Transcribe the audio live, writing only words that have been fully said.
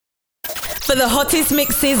For the hottest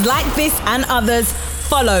mixes like this and others,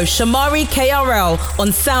 follow Shomari KRL on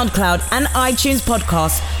SoundCloud and iTunes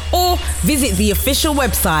podcast, or visit the official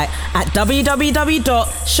website at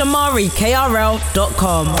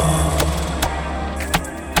www.shomarikrl.com.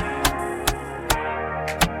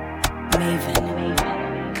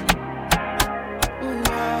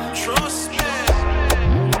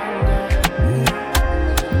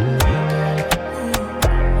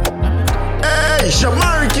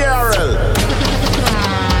 Shomari KRL.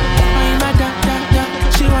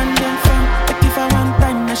 She want them from, but if I want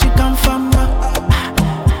time, now she come from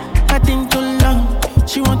I think too long.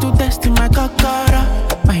 She want to test in my kakara.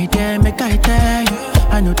 My dear, make I tell you,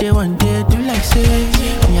 I know they one day do like say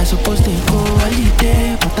me I supposed to go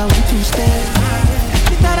holiday, but I want to stay.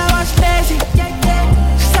 She thought I was lazy.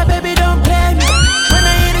 She said, baby, don't play me. When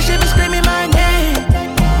I hear the she be screaming my name,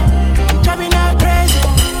 driving her crazy.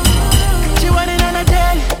 She wanted on a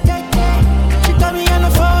daily. She called me on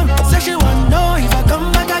the phone, said she want know if I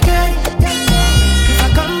come back again. If I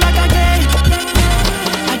come back again,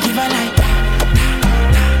 I give her like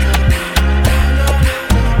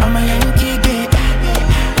I'm a Yankee bitch.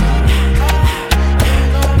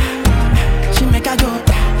 She make her go.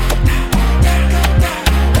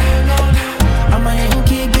 I'm a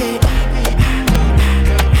Yankee bitch.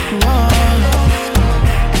 Whoa.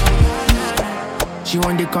 She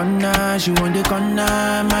want the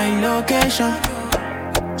corner, my location.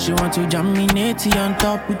 She want to jam me natty on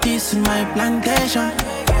top with this in my plantation.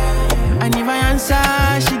 And if I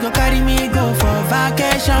answer, she go carry me go for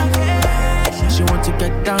vacation. She want to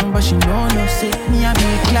get down, but she know no say me a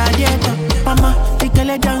big gladiator. Mama, the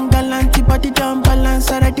girl down galant, body down balance,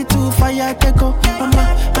 already too fire take go.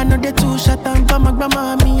 Mama, I know they too shut down,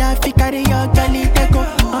 grandma, me I fi carry your galley take go.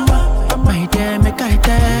 Mama, my dear, make I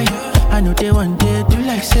tell you, I know they one day do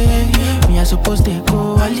like say me I supposed to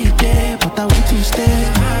go holiday, but I want to stay.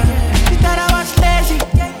 She thought I was lazy.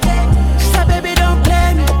 She said, baby, don't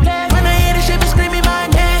play me. When I hear the she be screaming my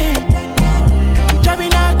name,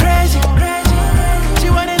 driving her crazy. She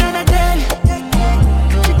wanted on a daily.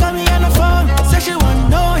 She called me on the phone, said she want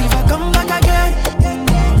know if I come back again.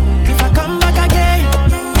 If I come back again,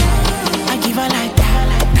 I give her like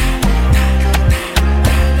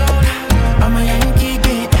I'm a Yankee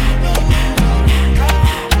bitch.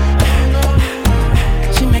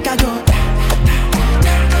 She make her go.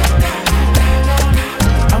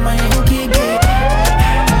 I'm a Yankee bitch.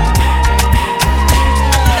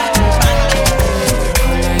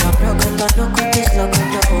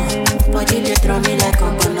 Body they throw me like a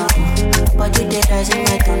bono. Body they rising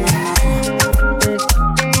like a no.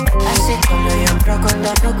 I say color your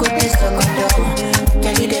brocodo, no good this locodo.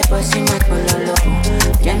 Jelly they bossy my pololo.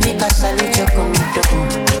 Ya mi casa lucho como do.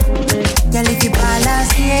 Jelly fi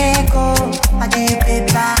balance Diego, I give you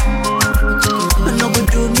paper. No good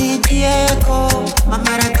do me Diego, my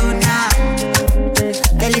Maradona.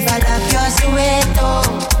 Jelly fa la Piosueto,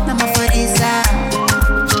 na ma Forisa.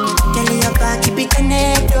 Jelly your back keep it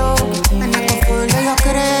connected, and I go follow your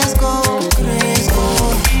Cresco.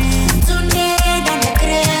 Tonight I'm the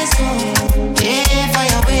Cresco. Pay for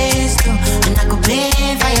your waist, and I go pay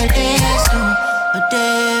for your days, a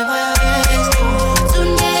day for your waist.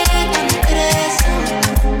 Tonight I'm the Cresco.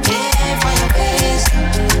 Pay for your waist, I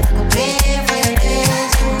go pay for your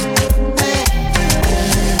days,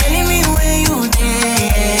 anywhere you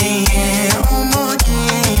day, more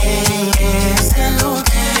day,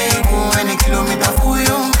 and a kilometer for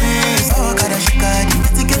your waist. Oh, gotta shika,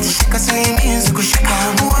 to get shika, same is go shika.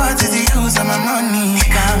 What is the use of my money?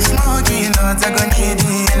 Smoking, not I gonna need it.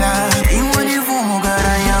 You want it for more,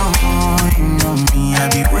 gotta you know me, I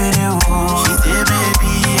be with you. She say,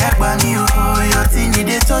 baby, I buy me, your thing,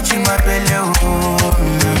 they touching my belly, I'm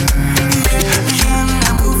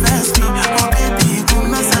move fast, oh, baby, come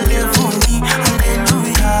mess a little for me.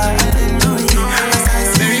 Hallelujah, hallelujah. As I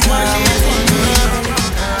say,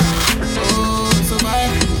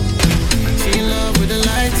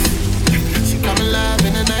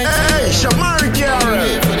 Hey, Shomari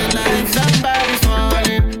KRL. Somebody's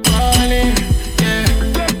falling, yeah.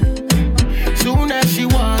 Soon as she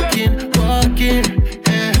walking, yeah.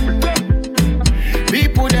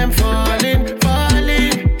 People them falling,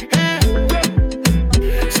 yeah.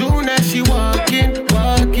 Soon as she walking,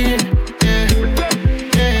 yeah.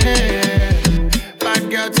 Bad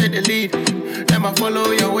girl take the lead, let me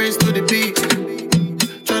follow your waist to the beat.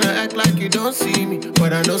 Tryna act like you don't see me,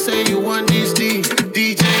 but I know say you want this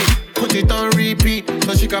DJ. Put it on repeat,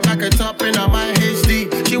 so she can back it up in my HD.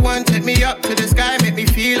 She want take me up to the sky, make me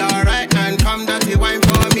feel alright, and come dirty wine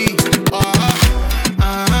for me.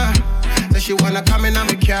 So she wanna come in on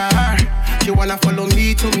my car, she wanna follow follow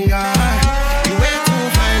me to me heart. You way too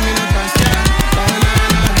fine, me no trust ya.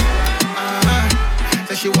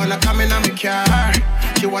 Say she wanna come in on my car.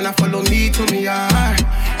 She wanna follow me to me heart.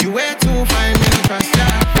 You way too fine, me no trust ya.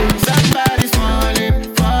 Somebody's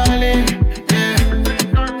falling, falling, yeah.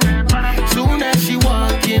 Soon as she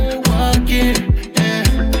walking, walking, yeah.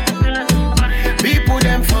 People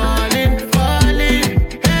them falling, falling,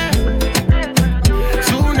 yeah.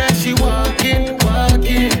 Soon as she walking,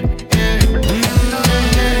 walking, yeah.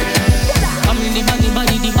 I'm in the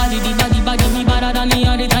body, me better than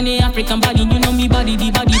the African body. You know me body,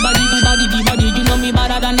 the body. You know me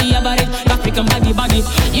better than the average African body.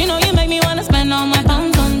 You know you make me wanna spend all my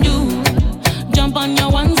pounds on you. Jump on your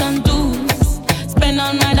ones and twos. Spend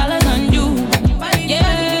all my dollars on you.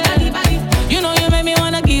 Yeah. You know you make me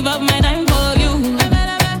wanna give up my time for you.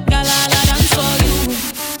 Girl, I'll dance for you.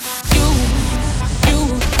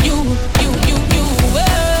 You.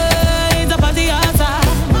 Hey, it's a party outside.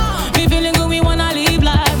 Me feeling good, we wanna live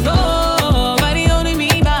life. Oh, body holding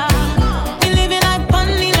me back. We living like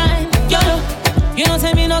funny line. YOLO. You don't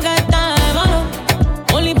tell me no got time. Oh,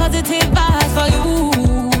 no. Only positive vibes for you.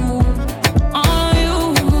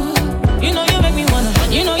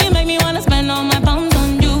 You know you make me wanna spend all my pounds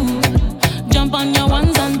on you. Jump on your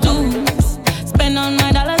ones and twos. Spend all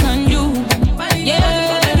my dollars on you.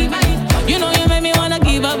 Yeah. You know you make me wanna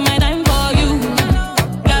give up my time for you.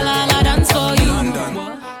 Girl, I'll dance for you.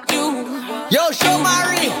 Yo,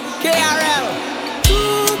 Shomari KRL.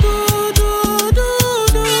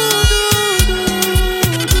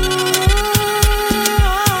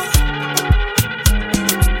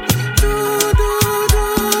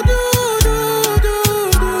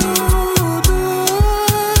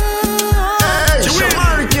 Hey,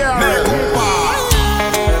 Shomari KRL.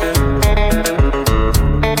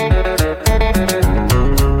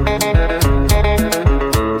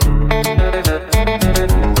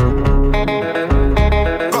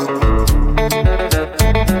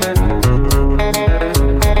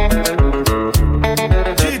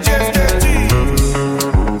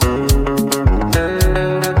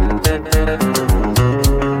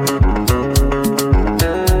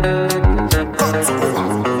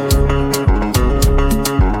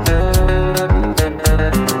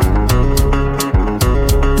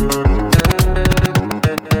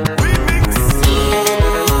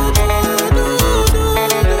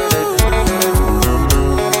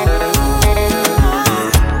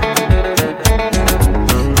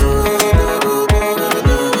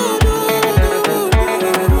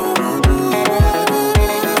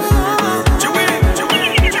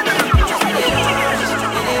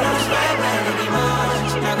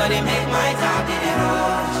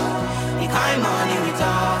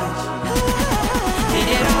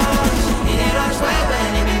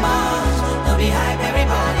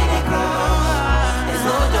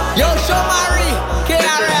 Yo, Shomari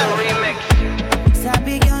KRL.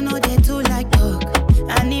 Sabi girl no dey too like talk.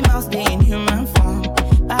 Animals dey in human form.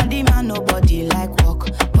 Body man nobody like walk,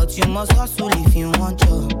 but you must hustle if you want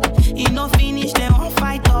job. E no finish dem won't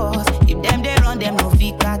fight us. If them dey run them no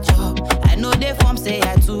fit catch up. I know they form say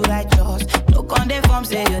I too righteous. No con they form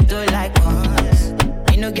say you too like us.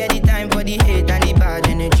 You no get the time for the hate and the bad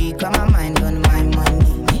energy. Got my mind on my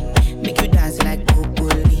money. Make you dance like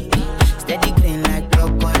broccoli. Steady green like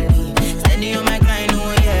broccoli. Steady on my grind,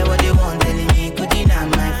 oh yeah, what they want telling me. Could deny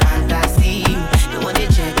my fantasy. They want to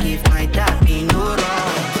check if my tap be no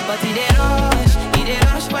wrong. But it dey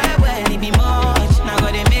rush well, it be much. Now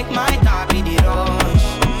gotta make my tap be the rush.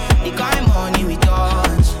 The kind money we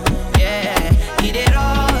touch, yeah. It dey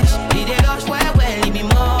rush well, it be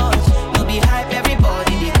much. No be hype,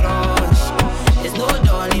 everybody they crush. There's no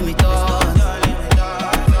darling with us.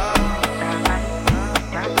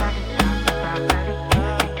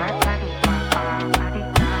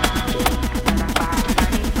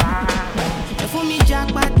 For me,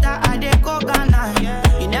 Jack Bata, I dey go Ghana.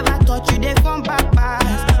 You never thought you dey from back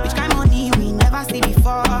pass. Which kind money we never see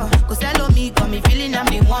before? Cause hello me, got me feeling I'm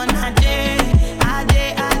the one. Ajay.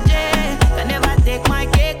 Can never take my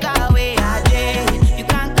cake away. Ajay. You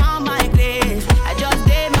can't count my grace. I just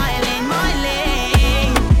did my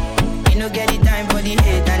lane. You no get the time for the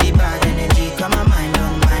hate and the bad energy. Got my mind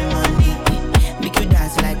on my money. Make you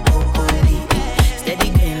dance like broccoli. Steady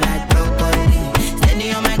green like broccoli.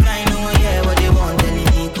 Steady on my grind, oh yeah, what they want telling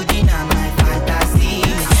me. Could deny my fantasy.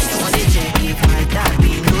 They want to check if my tap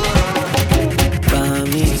be low.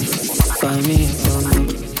 For me.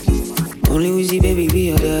 Only Wizzy baby be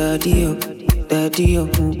your daddy up.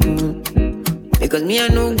 Because me I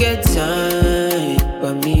no get time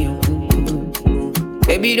for me.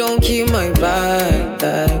 Baby don't kill my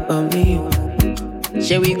vibe for me.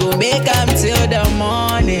 Shall we go make up till the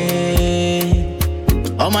morning?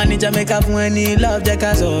 Oh man, need to make up when he love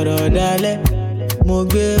Jackass or Dale.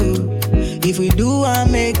 Mogbe. If we do, I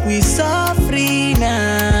make we so free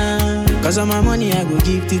now. Cause all my money I go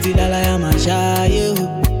give Titi Dala, I'm a shy.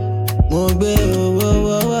 Mogbe,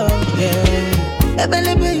 yeah.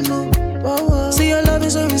 Ebelebe, mo. See your love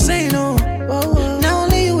is so insane, oh. Now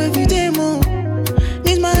only you every day, mo.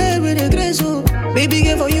 Need my head with a grace, oh. Baby,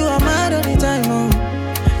 girl, for you, I'm mad all the time, oh.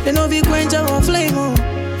 They know we quench our flame, oh.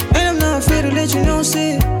 And I'm not afraid to let you know,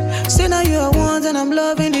 say now you are one, and I'm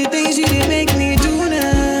loving the things you did make me do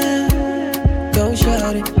now. Go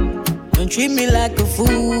shorty, don't treat me like a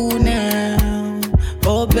fool now.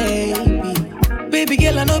 Oh baby, baby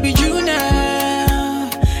girl, I know be you now.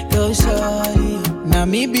 Go shorty, now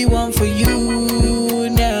me be one for you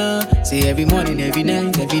now. Say every morning, every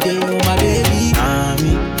night, every day, oh my baby.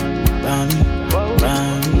 Bami, bami,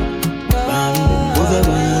 bami, bami, over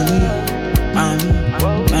bami, bami,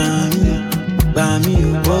 bami, bami,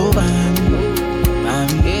 oh bami,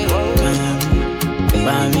 bami, bami,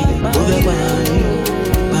 bami, over bami,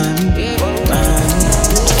 bami, bami.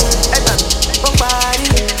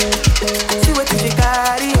 See what you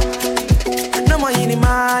carry. No more any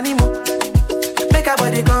money, mo. Make a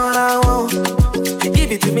body gone on.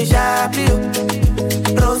 Give it to me sharply,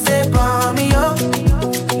 rose for me, yo.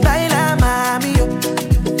 Baila mami, yo.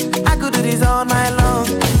 I could do this all night long.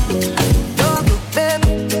 Don't go, baby.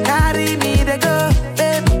 Carry me, they go,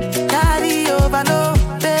 baby. Carry over, no,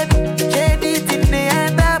 baby. Shade it in the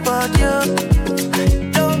end about you.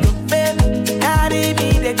 Don't go, baby. Carry me,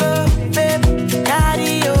 they go, baby.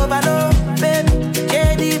 Carry over, no, baby.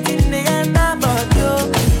 Shade it in the end about you.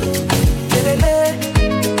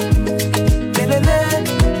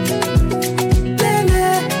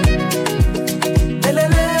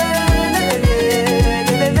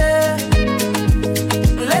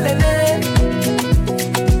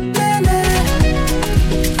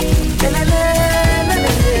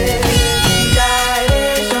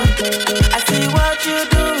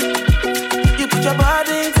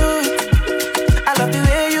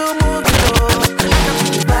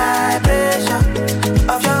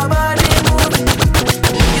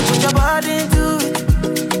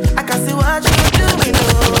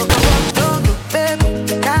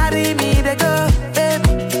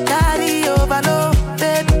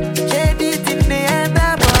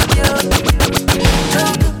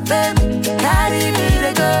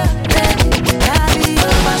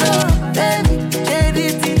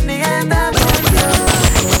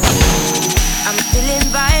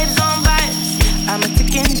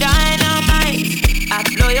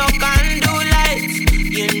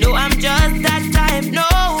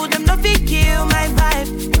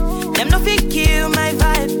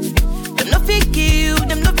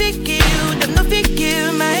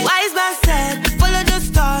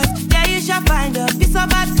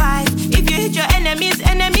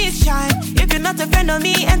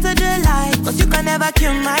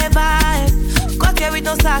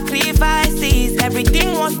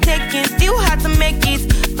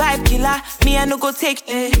 Take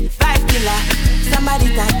vibe killer. Somebody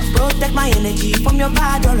that protect my energy from your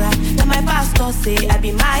bad aura. That my pastor say I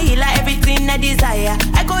be my healer, everything I desire.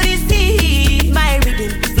 I go receive my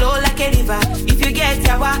rhythm, flow like a river. If you get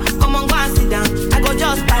yawa, come on, go and sit down. I go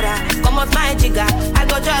just para, come off my jigger. I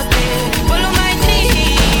go just follow my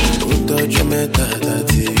dream. Utocho metata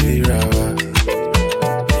tirawa.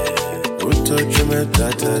 Utocho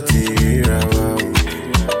metata tirawa.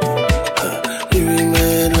 Living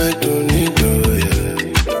my like don't need to.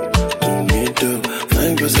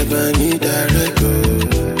 I need that go.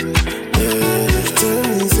 Yeah. Tell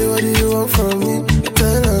me, say, what do you want from me?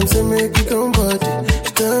 Tell them, say, make you come body.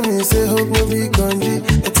 Tell me, say, hope no be country.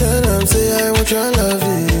 Tell them, say, I want your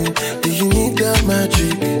loving. Do you need that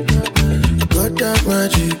magic? I got that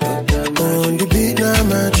magic. On the beat, now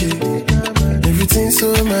magic. Everything's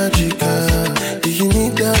so magical. Do you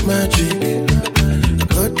need that magic? I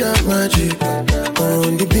got that magic.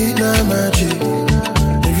 On the beat, now magic.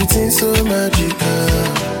 Everything's so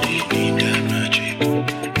magical. Need that magic. I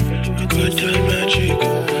got that magic.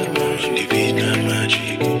 The beat that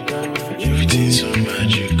magic. Everything's so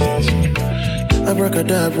magical.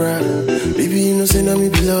 Abracadabra. Baby, you know say now me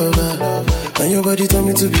be lover. And your body told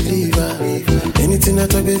me to believe her. Anything I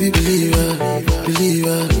talk, baby, believe her. Believe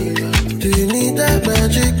her. Do you need that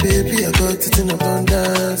magic, baby? I got it in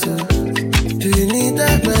abundance. Do you need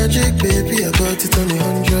that magic, baby? I got it on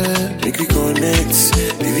 100. Make we connect.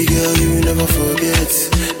 Baby girl, you never forget.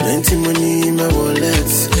 90 money in my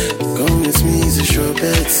wallet. Come with me, it's a sure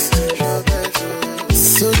bet.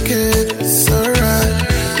 It's okay, it's alright.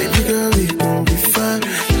 Baby girl, we gon' be fine.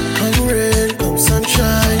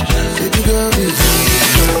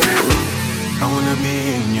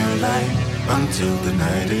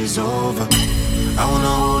 is over. I wanna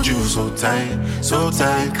hold you so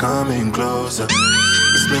tight, coming closer.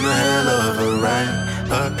 It's been a hell of a ride,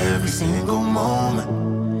 but every single moment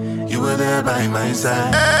you were there by my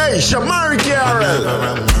side. Hey, Shomari KRL. Whenever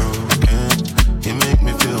I'm broken, you make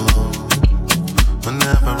me feel whole.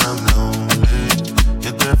 Whenever I'm lonely,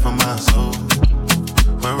 you're there for my soul.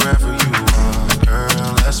 Wherever you are,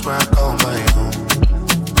 girl, that's where I call my home.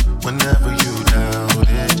 Whenever you doubt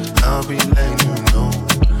it, I'll be letting you know.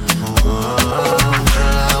 Oh,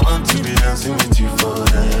 girl, I want to be dancing with you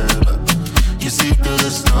forever. You see through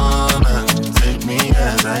the storm and take me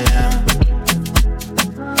as I am.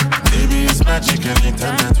 Baby, it's magic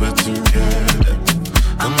anytime that we're together.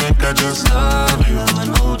 I make I just love you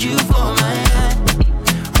and hold you for my hand.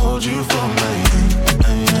 Hold you for my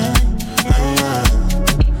hand.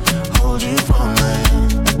 Hold you for my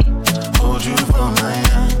hand. Hold you for my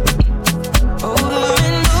hand. Over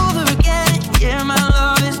and over again, yeah, my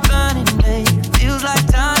love is burning, babe. Feels like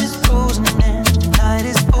time is frozen and night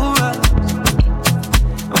is for us.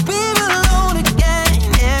 We're alone again,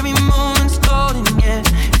 every moment's golden, yeah.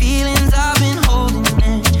 Feelings I've been holding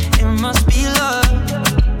in, it must be love.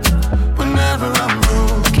 Whenever I'm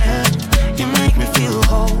broken, you make me feel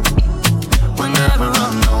whole. Whenever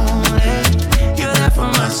I'm lonely, you're there for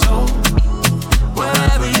my soul.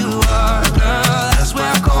 Wherever you are, girl, that's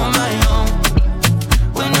where I call my own.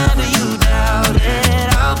 Whenever you doubt it,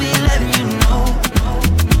 I'll be letting you know.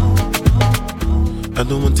 I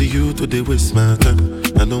don't want to you to they waste my time.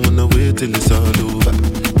 I don't wanna wait till it's all over.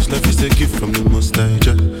 This life is a gift from the Most High.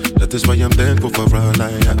 That is why I'm thankful for all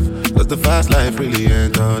I have. Cause the fast life really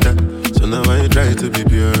ain't all that. So now I try to be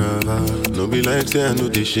pure of heart. No be like say I know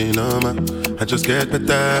this shit no man. I just get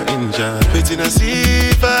better in job. Waiting I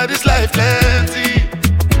see for this life plenty.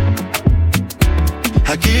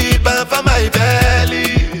 I keep on for my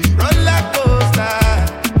belly. Roller coaster.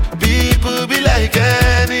 People be like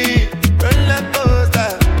any roller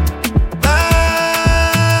coaster. My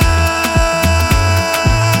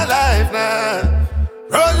life now.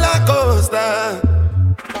 Roller coaster.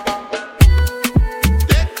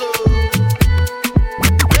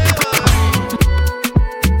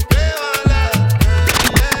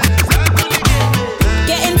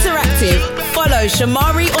 Get interactive. Follow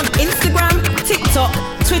Shomari on Instagram, TikTok,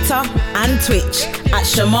 Twitter, and Twitch at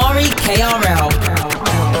Shomari KRL.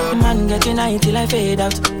 Man, getting high till I fade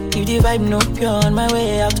out. If the vibe no pure on my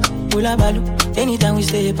way out. Hula balu, anytime we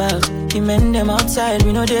step out. The men them outside,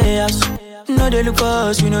 we know they house. No they look for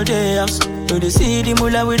us, we know they house. So they see the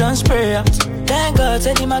moolah, we don't spray out. Thank God,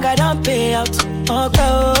 said the maga don't pay out.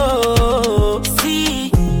 Okay,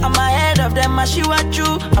 see, I'm ahead of them, I shoot at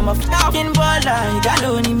you. I'm a fucking baller, you got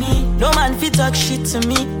only me. No man fit talk shit to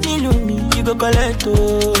me, me, you go collect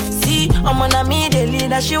oh. See, I'm on a me, they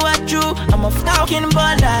lead, I shoot at you. I'm a fucking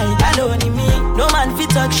baller, you got only me. No man fit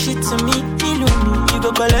talk shit to me, you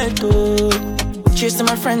go collect oh. Cheers to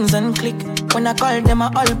my friends and click. When I call them,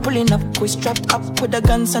 I all pulling up. We strapped up with the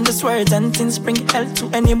guns and the swords and things. Bring hell to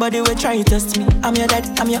anybody who try to test me. I'm your dad,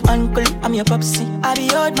 I'm your uncle, I'm your popsy. I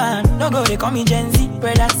be old man, no go, they call me Gen Z.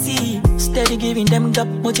 Brother C, steady giving them up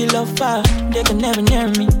what you love for. They can never near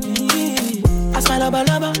me. As my lover,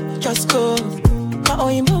 just go. My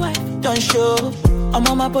own wife, don't show. I'm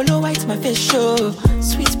on my polo white, my face show.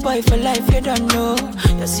 Sweet boy for life, you don't know.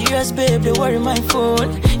 You're serious, babe, they worry my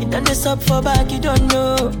phone. You done this up for back, you don't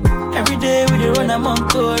know. Every day we run, I'm on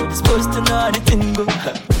call. Supposed to know how the thing go.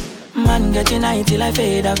 Man, getting high till I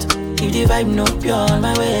fade out. If the vibe no pure on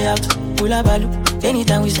my way out. Hula balu,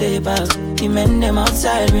 anytime we step out. The men them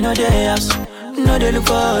outside, we know they house. No they look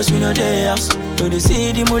for us, we know they house. So they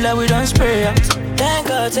see the moolah, we don't spray out. Thank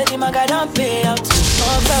God, said the maga don't pay out.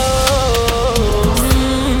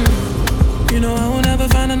 You know I will never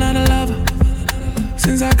find another lover.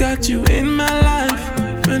 Since I got you in my life,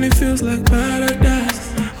 and it feels like paradise.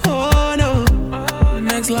 Oh no, the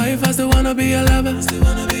next life I still wanna be a lover.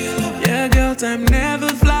 Yeah, girl, time never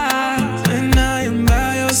flies, and I am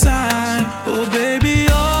by your side. Oh baby,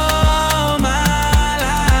 all my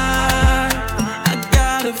life I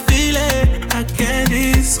got a feeling I can't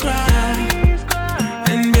describe.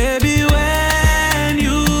 And baby, when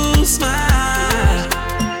you smile,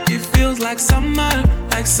 it feels like summertime.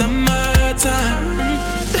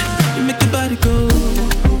 You make the body go.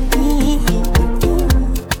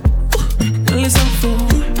 Listen for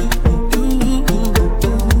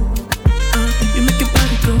you make your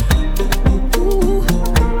body go.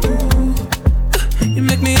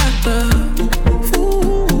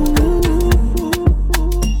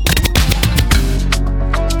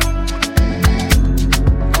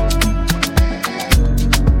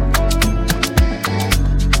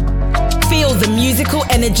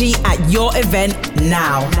 lyrical energy at your event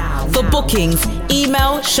now. For bookings,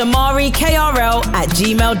 email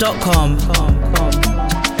shomarikrl@gmail.com.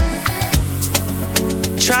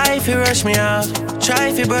 Try if you rush me off, try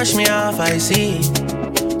if you brush me off, I see.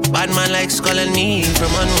 Bad man likes calling me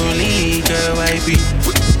from unruly. Girl, why be?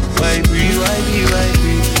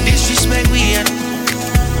 Disrespect we at.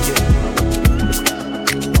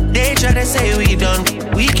 They try to say we done,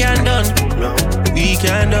 we can done. We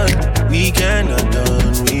can done, we cannot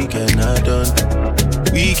done, we cannot done.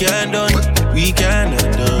 We can done, we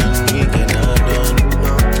cannot done, we cannot done.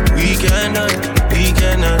 We can done, we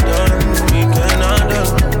cannot done, we cannot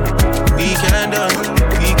done. We can done,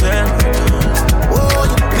 we cannot done. Oh,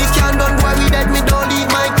 me can done, boy, we dead, me don't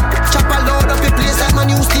leave my chop a load up the place like my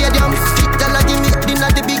new stadium. Fit tell I give me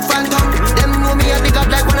dinner the big phantom. Them know me a big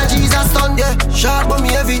up like one of Jesus' son. Yeah, sharp but me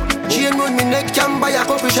heavy. Chain round me neck, can buy a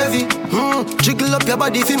couple Chevy. Jiggle up your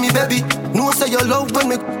body for me, baby. No say you love when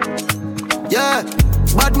me. Yeah,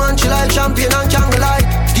 bad man chill like champion and can't lie.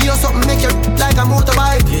 Give you something make you like a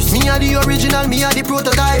motorbike. Yes. Me are the original, me are the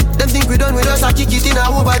prototype. Them think we done with us, I kick it in a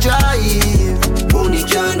overdrive. Money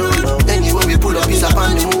can't do. Anyway we pull up is a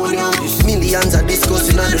pandemonium. Millions are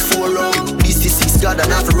discussing on the forum. This is 6 God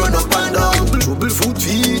and have to run up and down. Trouble foot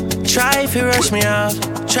feet. Try if you rush me off,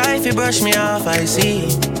 try if you brush me off, I see.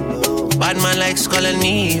 Bad man likes calling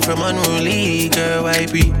me from unruly. Girl, why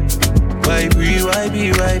be?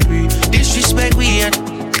 Disrespect we at.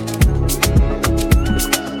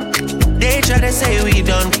 They try to say we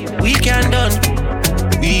done, we can done.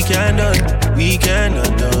 We can done, we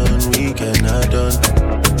cannot done, we cannot done.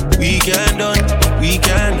 We can done, we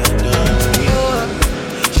cannot done.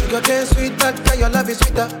 Sugar cane sweet, but your love is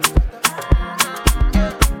sweeter.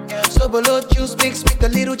 So below juice mix with a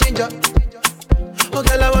little ginger. Oh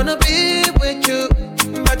girl, I wanna be with you,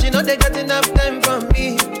 but you know they got enough time for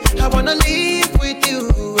me. I wanna live with you.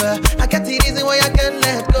 I got the reason why I can't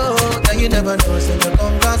let go. Now you never know, so you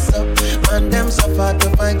gon' gossip. Man, them suffer to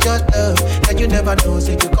find your love. Now you never know,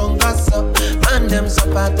 so you gon' gossip. Man, them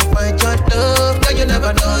suffer to find your love. Now you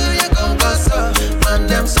never know, you gon' gossip. Man,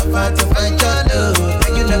 them suffer to find your love. Now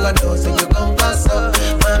you never know, so you gon' gossip.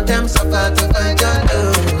 Man, them suffer to find your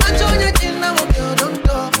love. I join your chin, now I'm your don't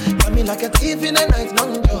talk. Got me like a thief in the night,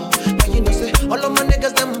 long jaw. Now you know, say, all of my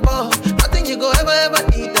niggas, them ball. Nothing you go ever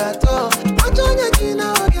need at all. I join your chin,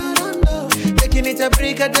 now I'm your don't know. Taking it a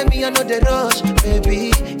break, and then me, I know the rush.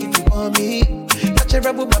 Baby, if you want me, catch a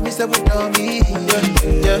rebel, but me say without me.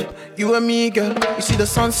 Yeah, you and me, girl. You see the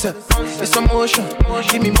sunset, it's a motion.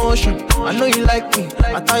 Give me motion. I know you like me,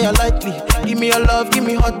 I thought you lightly. Give me your love, give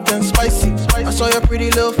me hot and spicy. I saw your pretty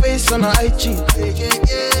little face on her IG.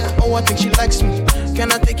 Oh, I think she likes me.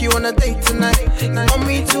 Can I take you on a date tonight? Want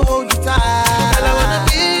me to hold you tight? Girl, I wanna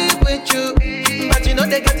be with you, but you know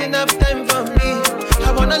they got enough time for me.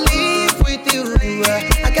 I wanna live with you.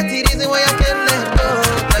 I got the reason why I can't let go.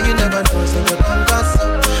 Now you never know, so you gon' gossip.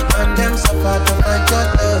 And them suffer to find your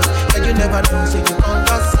love. Now you never know, so you gon'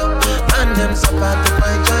 gossip. And them suffer to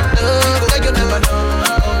find your love. Now you never know, you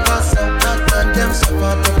gon' gossip. And them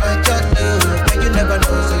suffer to find your love. Now you never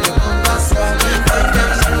know, so you gon' gossip. And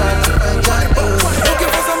them suffer to find your love.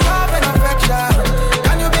 Looking for some love and affection.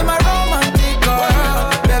 Can you be my romantic girl?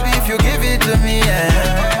 Baby, if you give it to me,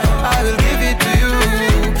 yeah, I will give it to you.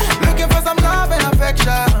 Looking for some love and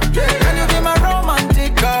affection. Can you be my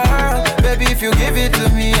romantic girl? Baby, if you give it to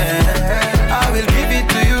me, yeah, I will give it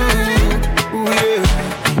to you. Ooh,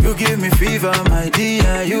 yeah. You give me fever, my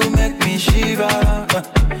dear, you make me shiver.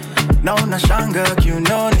 Now na shanga, you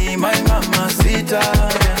know ni my mama sita.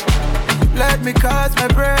 Let me catch my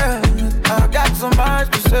breath, I got so much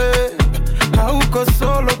to say. Hauko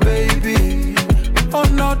solo, baby, oh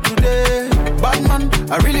not today. Batman,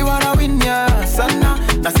 I really wanna win ya sana.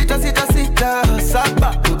 Na sita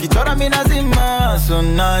saba, ukichora mina zima. So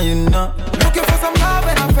now you know. Looking for some love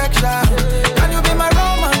and affection. Can you be my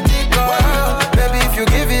romantic girl? Baby, if you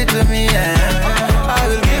give it to me, yeah, I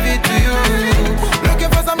will give it to you. Looking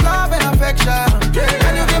for some love and affection.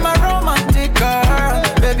 Can you be my romantic girl?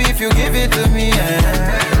 Baby, if you give it to me,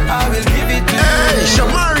 yeah, I will give it to you. Hey,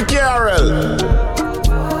 Shomari KRL.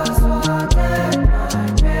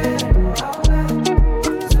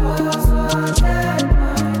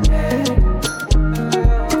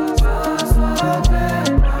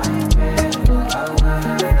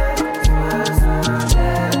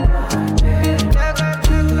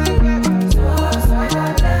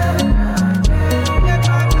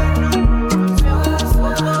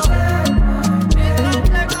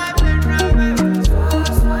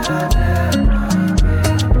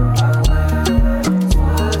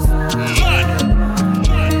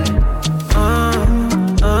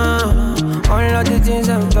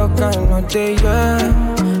 day,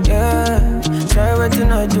 yeah. Try what you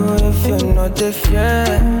not do if you're not the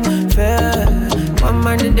fair. My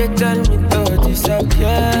mind they tell me to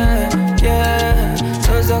disappear, yeah.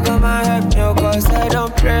 So come and help me, cause I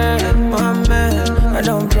don't pray, my man. I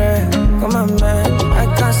don't pray, come on man. I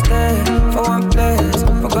can't stay for one place,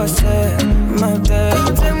 for God's sake, my day.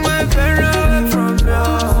 Don't take my pain away from you.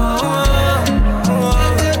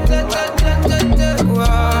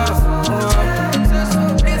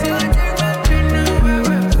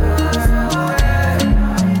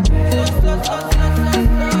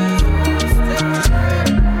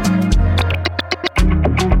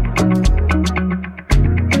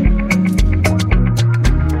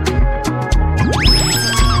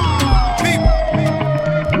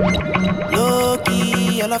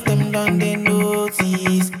 All of them done they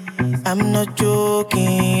notice. I'm not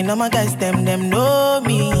joking. All my guys them know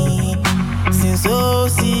me. Since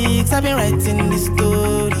 06 I've been writing this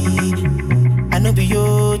story. I know be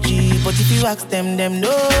OG, but if you ask them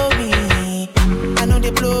know me. I know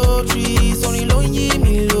they blow trees, only lonely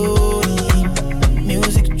me lonely.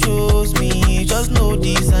 Music chose me, just know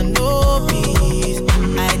this and know peace.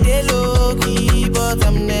 I dey low key, but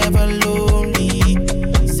I'm never lonely.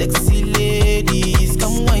 Sexy ladies,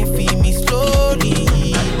 come wine for me slowly.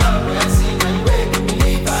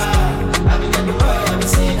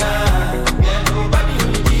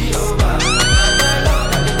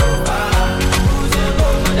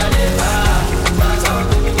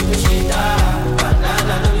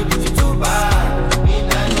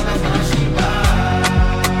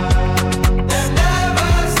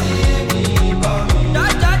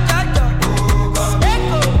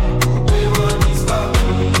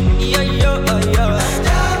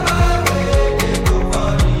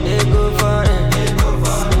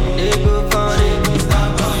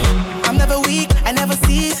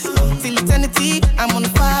 I'm on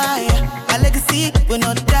fire, my legacy will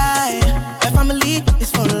not die. My family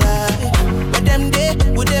is for life. But them day,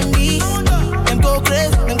 with them be, them go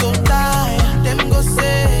crazy, them go die. Them go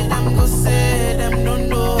say, them don't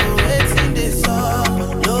know it's in this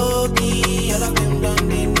song. Low-key, all of them done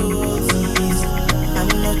they notice. I'm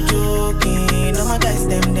not joking, all my guys,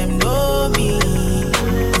 them know me.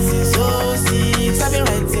 Since 06, I've been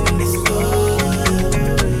writing this story.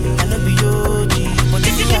 I know be OG, but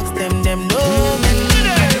if you ask them know me.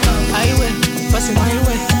 My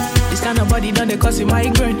way. This kind of body done they cause you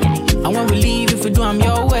migraine. And when we leave, if we do, I'm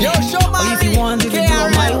your way. Yo, Shomari or if you want, if you do,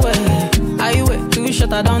 I'm my way. I wait, 2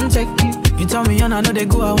 shot, I don't take it. You tell me, and I know they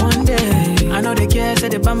go out one day. I know they care, say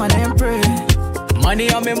they buy my damn pray. Money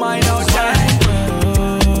on me mind all time.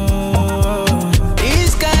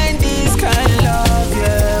 This kind love,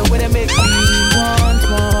 yeah. Where they make me want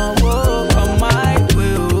more. Whoa, come my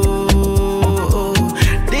way.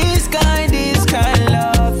 This kind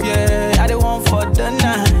love, yeah. I don't want for the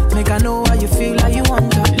night. Make I know how you feel, how you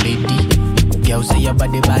want to. Lady, girl say your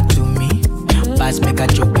body bad to me. Pass make a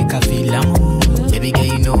joke, make a feel I'm. Baby girl,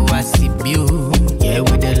 you know I see you. Yeah,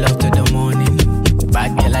 with the love to the morning.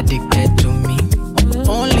 Bad girl addicted to me.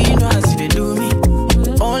 Only you know how see they do me.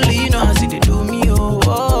 Only you know how see they do me.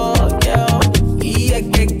 Oh, girl. Yeah.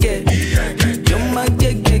 You're my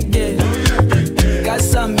get.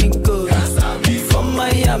 Casamigo. From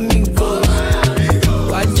Miami go.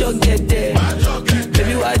 Watch you get there.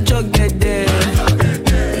 Baby, watch you get there.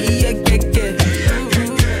 Yeah.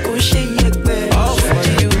 Go shake all for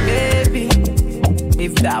you, baby.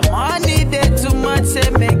 If that money there too much, say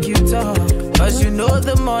make you talk. Cause you know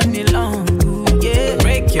the money long. Yeah,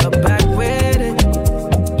 break your back with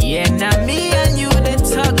it. Yeah, now me and you, they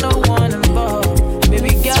talk, no one involved.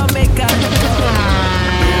 Baby girl, make I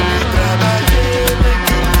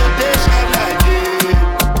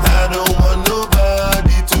don't want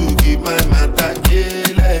nobody to give my matter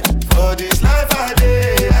killing. For this life I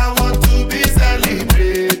did, I want to be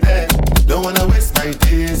celebrated. Don't wanna waste my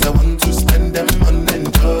days, I want to spend them on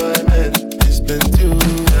enjoyment. It's been too long.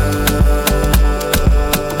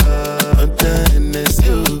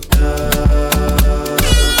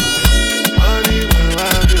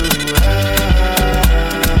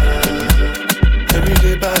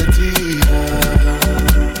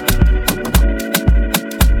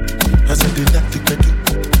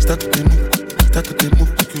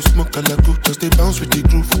 With the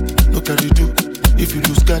groove, no carry do. If you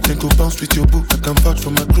lose God, then go bounce with your boo. I can vouch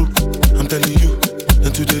for my crew, I'm telling you.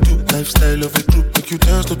 And to they do, lifestyle of a group. Make you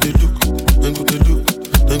dance, no they look. Then go they look,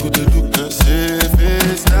 And say if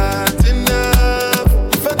it's not enough,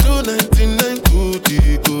 if I do 99 good,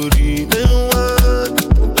 it go remain one.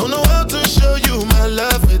 Don't know how to show you my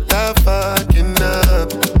love without fucking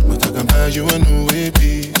up. But I can buy you a new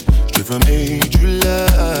baby, straight from Age you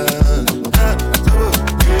love.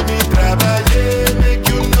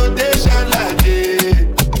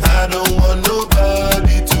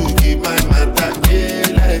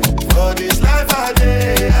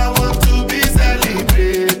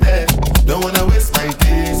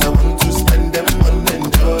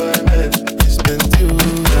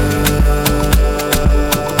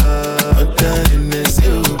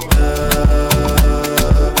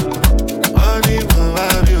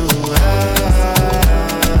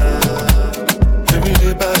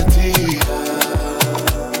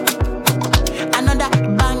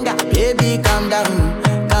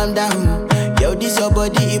 Yo, this your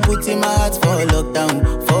body, it puts in my heart for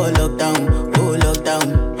lockdown, oh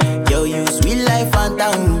lockdown. Yo, you sweet life,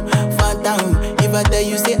 phantom. If I tell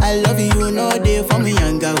you say I love you, no day for me,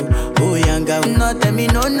 young girl, oh young girl. No tell me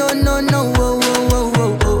no, oh.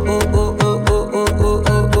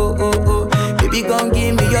 Baby, gon'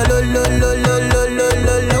 give me your lo. You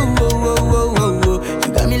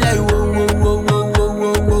got me like whoa.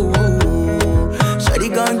 Shawty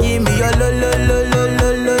gon' give me your lo.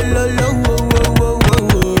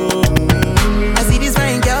 I see this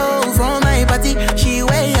fine girl from my party, she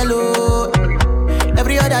wear yellow.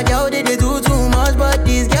 Every other girl they do too much, but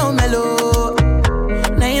this girl mellow.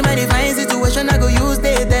 Now in my divine situation, I go use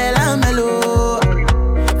they tell I'm mellow.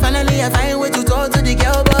 Finally I find way to talk to the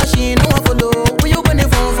girl, but she ain't no one follow. When you gonna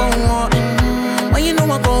phone for one? When you know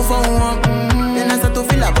I go for one? Then I start to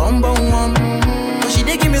feel a bum one. But she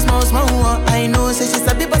dey give me small one. I know, say she's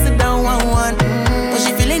a bit sit down one. But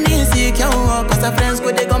she feeling insecure, cause her friends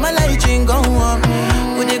go they go my light ring go on.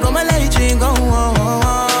 Go they go my light ring go on.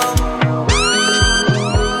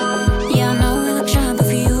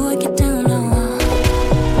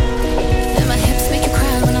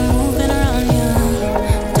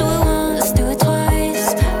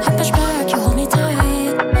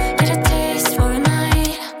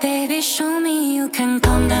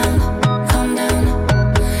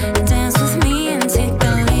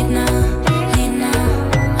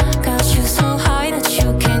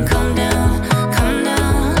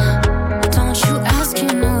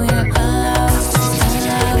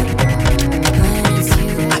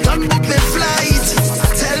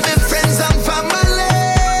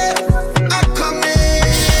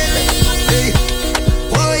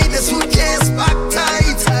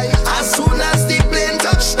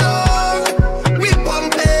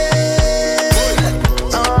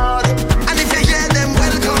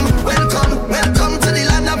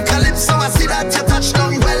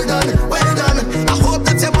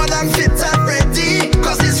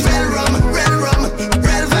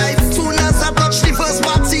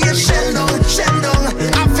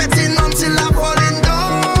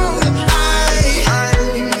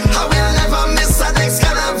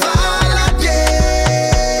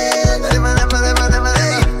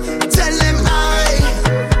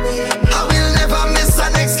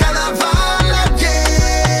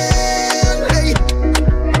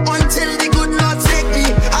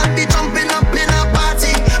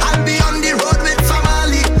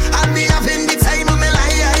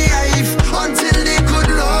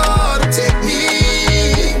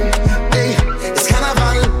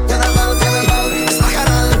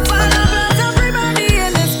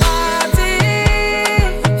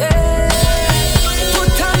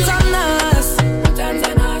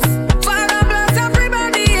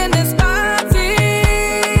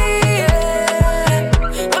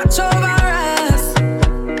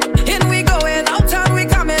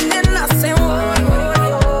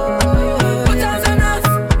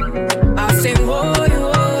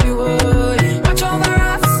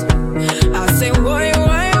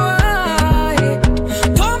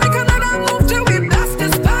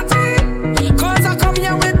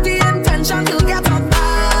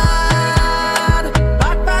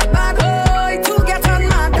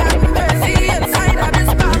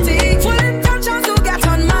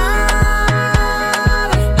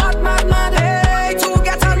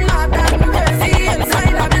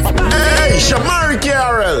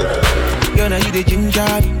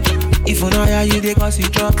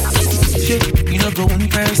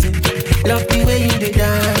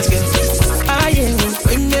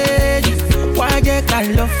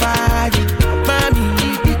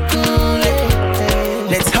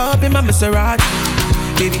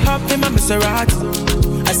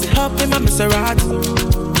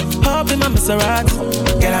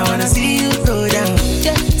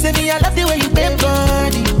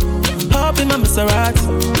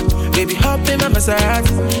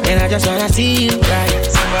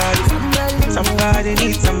 Somebody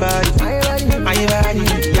needs somebody. My body,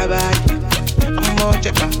 your body. I'm more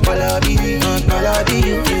checker, all of you.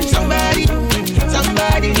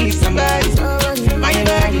 Somebody needs somebody. My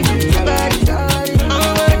body, your body. I'm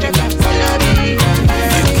more checker, all of you.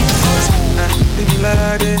 Baby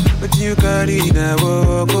lady, but you carry now,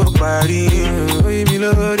 go party. Baby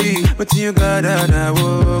lady, but you got now,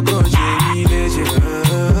 go shady.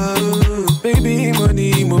 Baby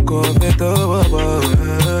money, mo confeto.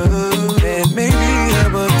 And maybe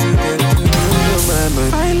I'm about to get to know my man.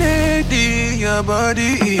 My lady, your body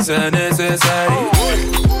is unnecessary.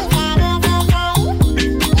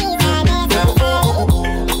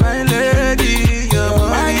 My lady, your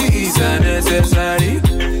body is unnecessary.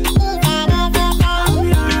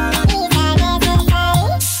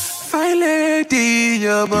 lady,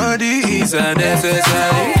 your body is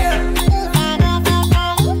unnecessary.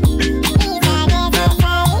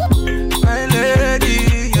 My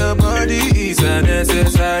lady, your body is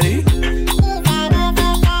unnecessary.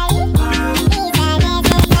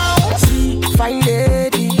 Fine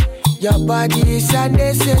lady, your body is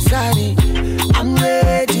unnecessary. I'm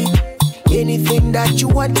ready. Anything that you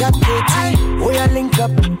want, I'm ready. Oh, yeah, link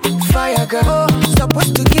up, fire girl. Oh,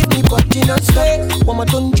 supposed to give me body non-stop. One more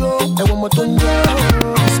tonjo, and one more tonjo.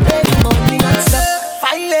 Spend money non-stop.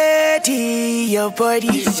 Fine lady, your body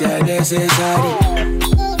is unnecessary.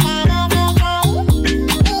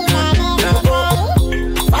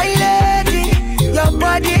 Fine lady, your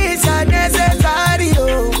body is unnecessary.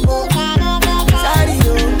 Oh, sorry,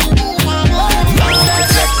 oh.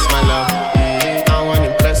 Flex my love, I want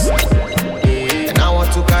impress, and I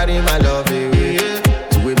want to carry my love away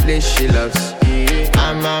to a place she loves.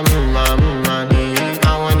 I'm a man,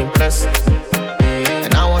 I want impress,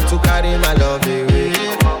 and I want to carry my love away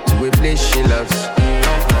to a place she loves.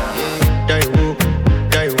 Die who,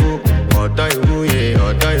 or die who, yeah,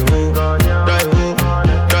 or die who, die who,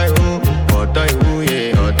 or die who,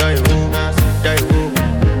 yeah, or die who,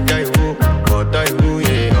 or die who,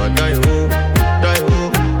 yeah, or die who.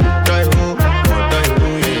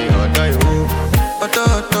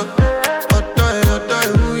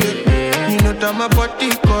 My body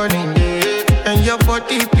calling, and your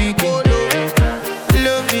body picking.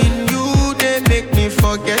 Loving you, they make me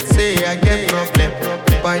forget, say I get problem.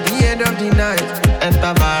 By the end of the night,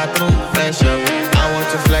 enter bathroom, fresh up. I want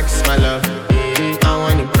to flex my love, I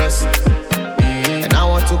want to impress, and I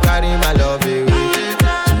want to carry my love away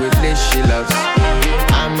to a place she loves.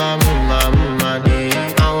 I'm a man,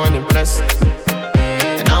 I want to impress,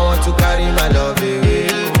 and I want to carry my love away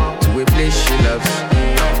to a place she loves.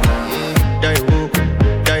 Die who,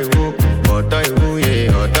 or die who,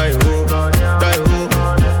 yeah, or die who, die who,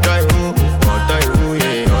 or die who,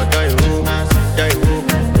 yeah, or die who, or die who, yeah, or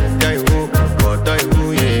die who, or die who,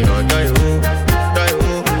 yeah, or die who.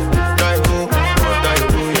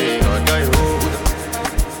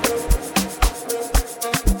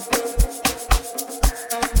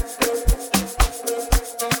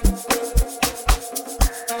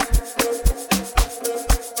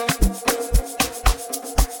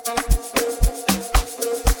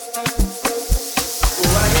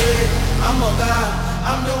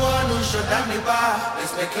 I'm the one who shut down the bar.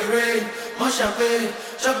 Let's make it rain, more champagne.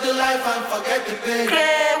 Chop the life and forget the pain.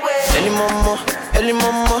 Early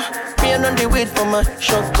mama, me and on the wait for my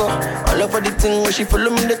shocker. All over the thing where she follow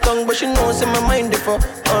me the tongue, but she knows in my mind before.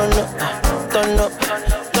 Oh no, turn up.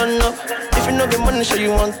 If you know the money, show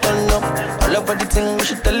you want turn up. All over the thing where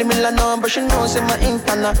she telling me la no, but she knows in my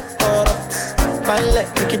impana. Ballet,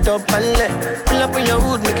 make it up, ballet. Pull up on your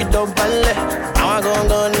hood, make it up, ballet. Now I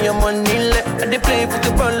go in your money, let. And they play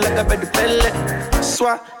football like a bed pellet.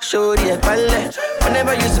 Swat, show the ballet.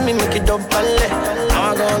 Whenever you see me, make it up, ballet.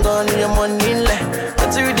 Now I go in your money, let.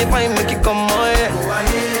 But you define, make it come on, yeah.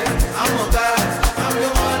 I'm a guy, I'm the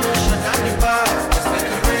one who shut down the bar. Let's make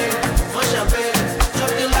it rain, more champagne. Chop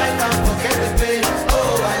the life and forget the pain.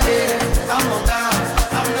 Oh, I'm a guy,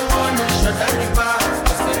 I'm the one who shut down the bar.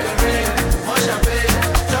 Let's make it rain.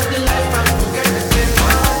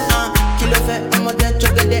 I'ma get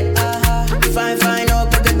chocolate, fine, oh,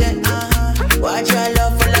 chocolate, watch your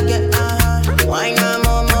love for like it, wine, I'm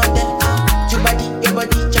on my day, your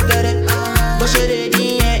body, chocolate, push it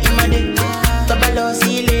in my day, tabalo,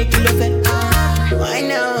 sile, kilo fe,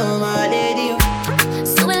 wine, my lady.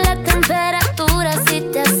 Sube la temperatura si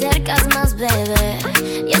te acercas más, bebé,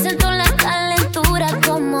 ya siento la calentura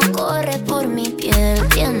como corre por mi piel,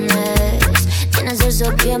 tienes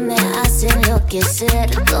eso que me hace enloquecer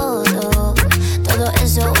todo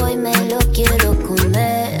eso hoy me lo quiero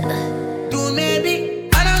comer. Tú me vi,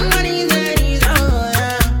 para money that is on,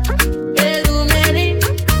 yeah. Tú me vi,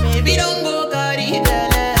 maybe don't go carry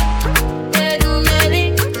that. Tú me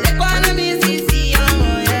vi, le cuando me see,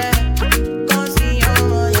 yeah. Come see, yo,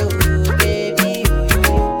 baby,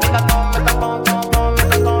 make a pom,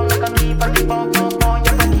 make a keep a pom, your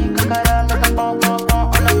body, kakara, make a pom,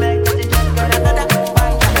 on a make the just get another.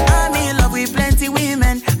 I'm in love with plenty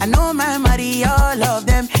women, I know my money, all of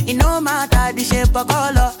them. It no matter the shape or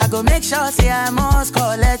color, I go make sure say I must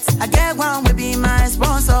collect. I get one will be my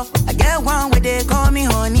sponsor. I get one where they call me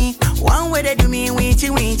honey. One where they do me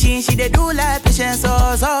winchy. She they do like patience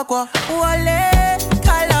or soko. Wale,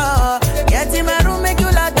 color. Get in my room, make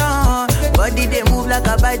you lie down. Body they move like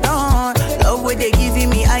a python. Love where they giving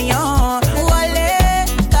me iron. Wale,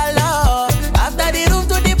 color. After the room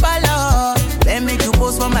to the palace, then make you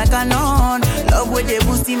pose for my canon. Love where they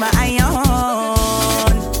boosting my iron.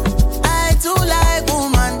 I too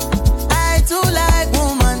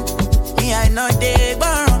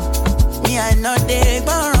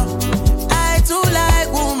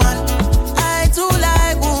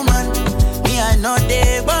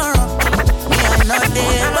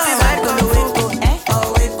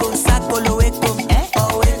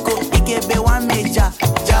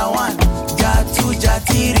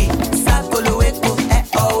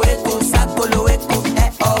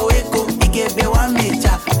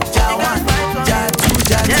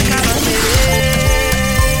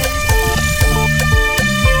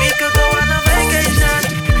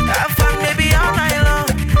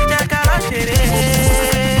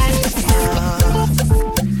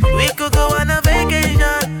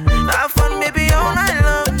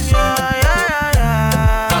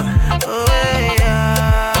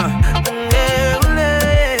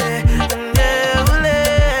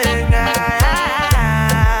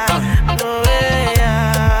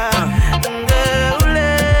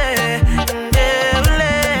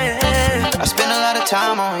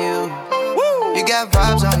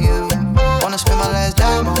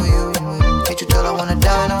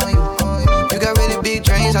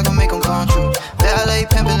I can make them come true. Valet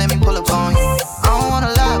pimpin', let me pull up on you. I don't wanna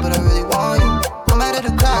lie, but I really want you. No matter the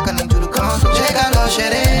clock, I need you to come through. Check out Lord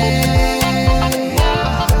Shady.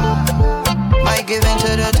 Might give in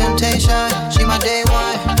to the temptation. She my day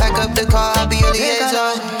one. Pack up the car, I'll be your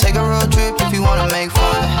liaison. Take a road trip if you wanna make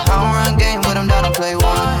fun. I don't run game, but I'm down to play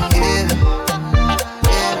one. Yeah,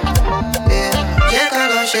 yeah, yeah. Check out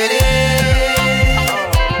Lord Shady.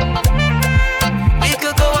 We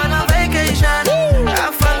could go on a vacation.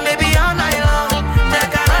 Have fun, baby, all night long.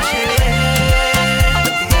 Check out Lord Shady.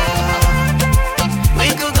 We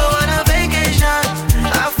could go on a vacation.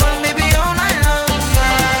 Have fun, baby, all night long.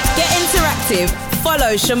 Get interactive.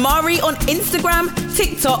 Follow Shomari on Instagram,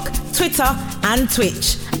 TikTok, Twitter, and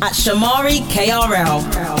Twitch at Shomari KRL.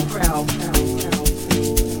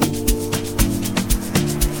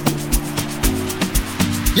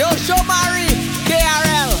 Yo, Shomari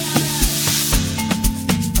KRL.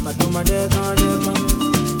 I'ma do my deck on deck on.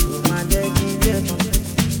 Do my deck in deck on.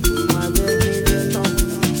 Do my deck in deck on.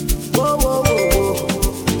 Whoa, whoa, whoa, whoa.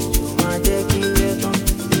 Do my deck in deck on.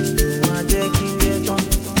 Do my deck in deck on.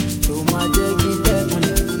 Do my deck in deck on.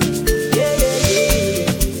 Yeah, yeah, yeah.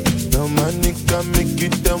 The Monica make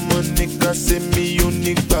it the Monica say me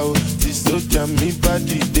unique bow. This soldier me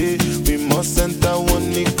body day. We must enter one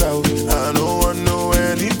nick out. I don't want no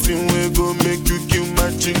anything we go make you kill my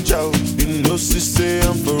ginger. You know she say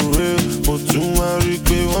I'm for real. But you want to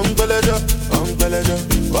be one beledo.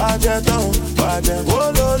 Watch it down, watch it.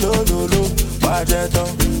 Oh lo lo lo lo. Watch it down,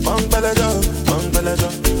 one beledo.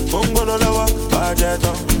 Mungo no lower. Watch it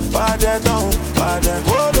down, watch it.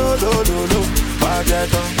 Oh lo lo lo lo. Watch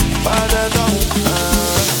it down. Watch it down.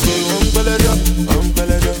 One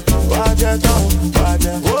beledo. Watch it down.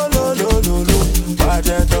 Oh lo lo lo lo. Watch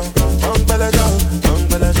it down. One beledo.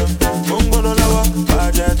 Mungo no lower.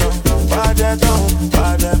 Watch it down.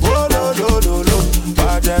 Oh lo lo lo lo.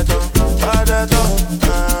 Watch it down.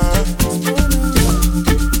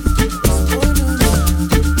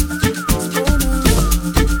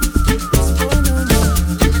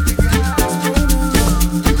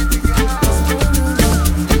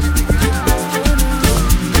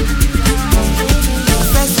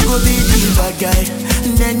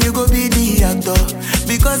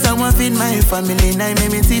 Feed my family, now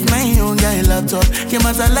make me feed my own guy laptop. Came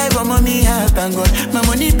out alive, I'm on me heart, thank God. My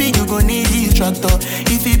money big, you gon' need the tractor.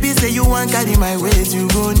 If it be say you want carry my weight, you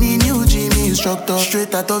gon' need new gym instructor.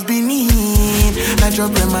 Straight out of Benin, I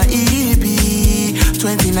drop in my EP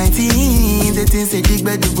 2019, the things say big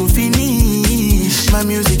bed you go finish. My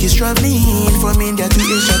music is traveling from India to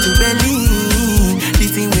Asia to Berlin. The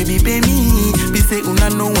thing will be pay me, be say una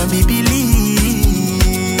no one be believe.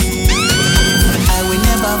 I will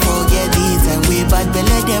never forget it, and we bad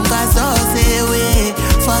belly them cast us away.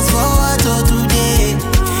 Fast forward to today,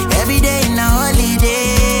 every day in a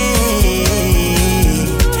holiday.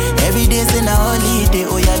 Every day's in a holiday,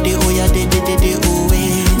 oh yeah, day, oh yeah.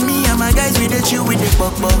 Me and my guys, we the chill with the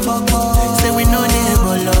pop. Say we know they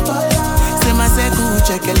bolo. Say my circle,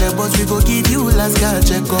 check a boss, we go give you last card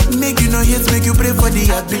check up. Make you no hits, make you pray for the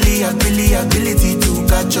ability to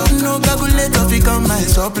catch up. No calculator, fi come my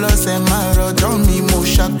surplus and my road, don't be more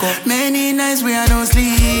shack up. Many nights where I no sleep,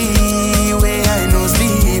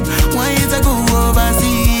 Why is I go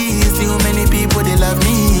overseas? Still many people, they love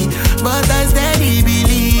me, but I steady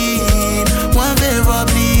believe. One favor,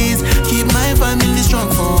 please, keep my family strong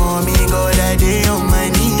for me. God, I day on my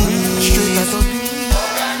knees. Straight out of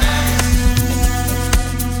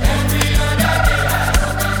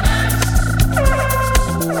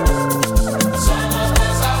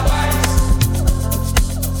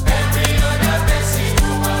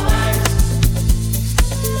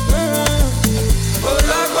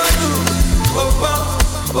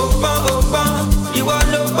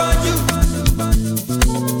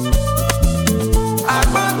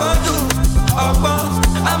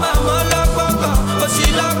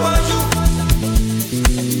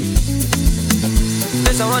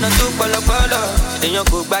èèyàn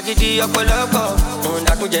kò gba gidi ọ̀pọ̀lọpọ̀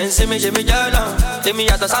ǹdàkúnjẹ ń ṣe mí jọ́lọ̀ èmi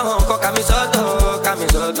yàtọ̀ sáwọn nǹkan ká mi sọ́tọ̀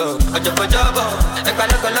ọjọ́bọ̀ ẹgbà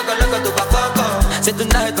lọ́kọ̀lọ́kọ̀ tó bá fọ́kọ̀ say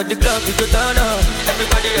tonight for the club we go turn up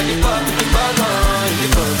everybody ready for the gbọ̀ngàn.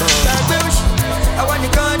 gbàgbé òṣì àwa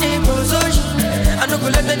nìkan ní mọ̀ọ́sọ́ọ̀ṣì I no go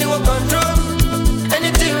let anyone control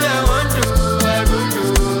anything I want to I go do.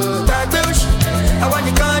 gbàgbé òṣì àwa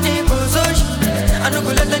nìkan ní mọ̀ọ́sọ́ọ̀ṣì I no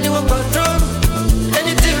go let anyone control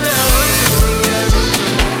anything I want to.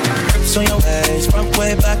 On your ways, front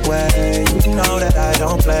way, back way. You know that I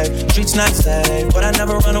don't play. Streets not safe, but I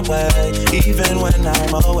never run away, even when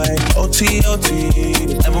I'm away. OT,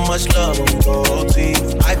 there's never much love when we go OT.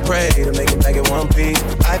 I pray to make it back in one piece.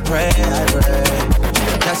 I pray.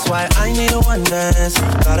 That's why I need a one dance.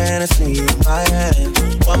 Got a Hennessy in my hand.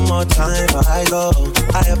 One more time before I go.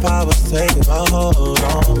 Higher powers taking a hold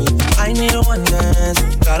on me. I need a one dance.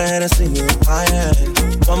 Got a Hennessy in my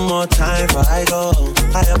hand. One more time before I go.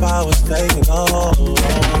 Higher powers taking a hold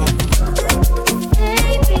on me.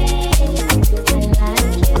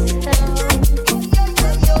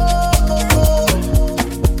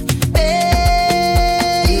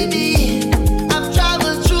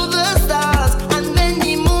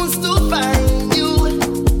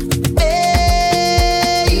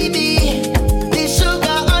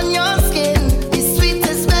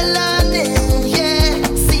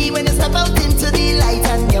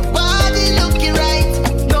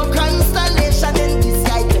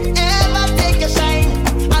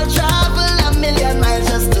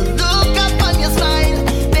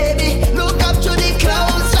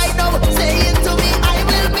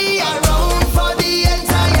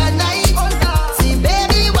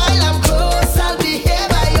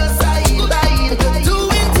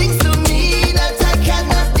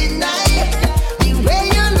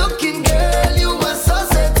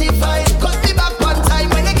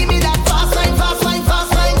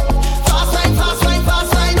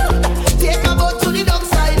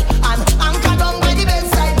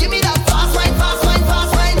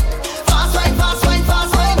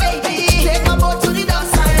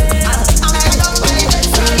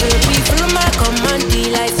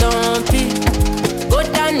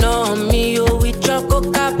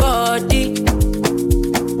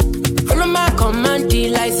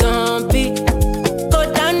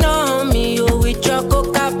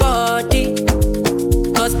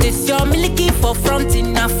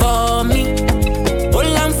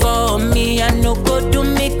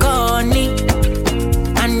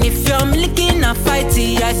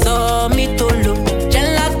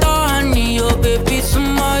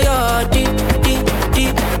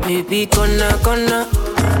 Baby, gonna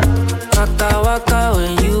waka waka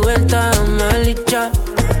when you enter my licha.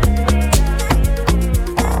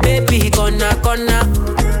 Baby, gonna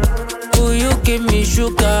will you give me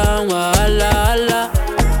sugar? Wala.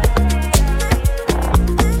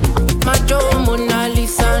 Macho Mona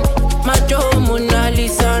Lisa, Macho Mona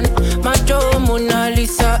Lisa, Macho Mona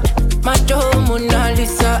Lisa, Macho Mona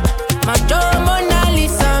Lisa, Macho Mona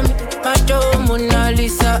Lisa, Macho Mona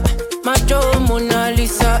Lisa, Macho Mona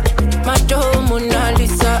Lisa, Macho Mona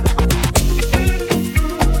Lisa.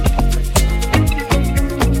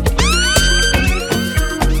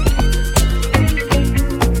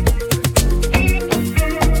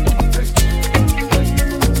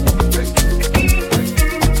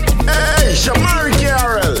 Hey, Shomari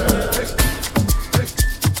KRL.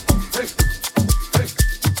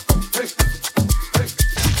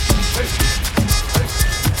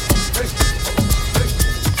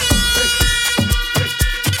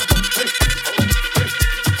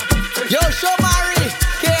 Yo, Shomari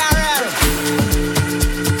KRL.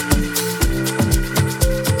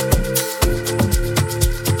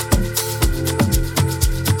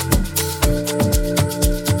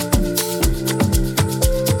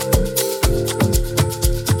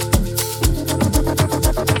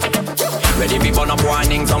 Ready be burn up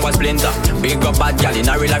warning, some was splinter. Big up bad gal in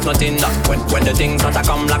a real life nothing that. When the things start to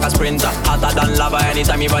come like a sprinter, hotter than lava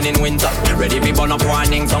anytime even in winter. Ready be burn up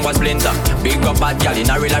warning, some was splinter. Big up bad gal in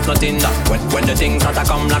a real life nothing that. When the things start to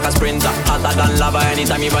come like a sprinter, hotter than lava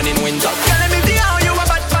anytime even in winter. Girl, let me see how you a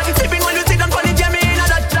bad bad. Sipping when you sit down for the jammy in a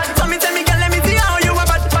that. So me tell me, girl, let me see how you a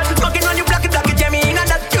bad bad. Smoking when you black it jammy in a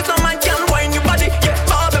that. You some man can wine your body, yeah,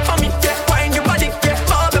 bob it for me, yeah, wine your body, yeah,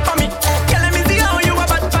 bob it for me. Girl, let me see how you a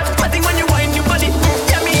bad bad. Matting when you wine your body,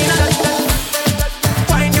 jammy in a that.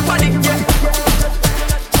 Wine your body, yeah.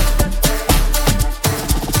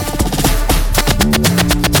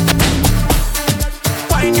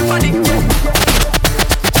 Wine your body, yeah.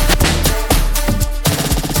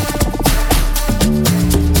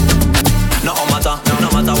 No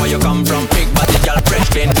matter where you come from, big body girl, fresh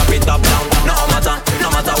clean, top it up down. No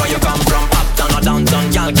matter where you come from, uptown or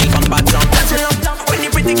downtown, girl keep on back down. That's love, when you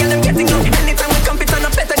pretty girl, I'm getting up. Anytime we come, it's on a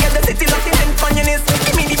better get the city locked in. Hand on your knees,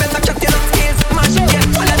 give me the better chuck your skills. Mash it,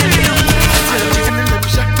 yeah, all of the videos.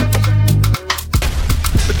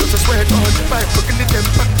 Because I swear to all the vibe, looking at them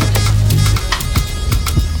back.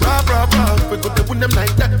 Rah, we go to win them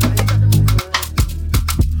like that.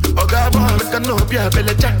 Oh God, make a no be a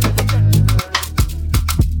belly jack.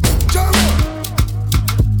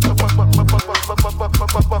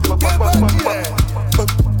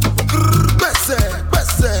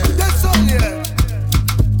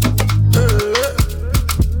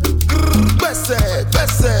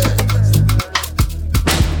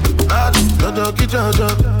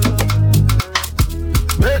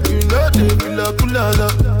 make you know they feel like kulala.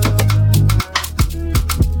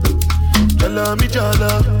 Jala me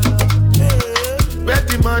jala. Where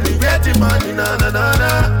the money, na na na na.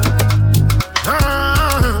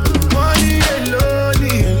 Money alone.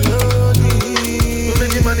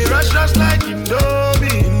 Make the money rush like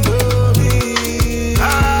Indomie.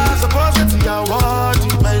 Suppose it's your word,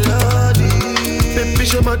 my lordy. Baby,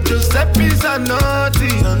 show my Giuseppe's a naughty.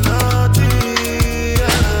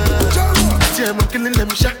 See, I'm killing them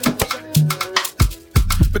shot.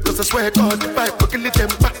 Because I swear God, if I will kill them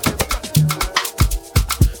back.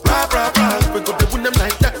 We go to win them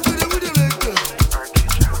like that.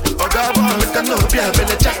 Oh, God, I can't be a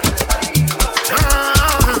belly jack.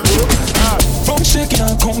 From shaking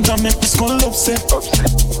and come down, make me skull upset.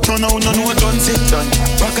 No, I don't say done.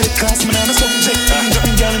 Back of the class, man, I'm a subject. I'm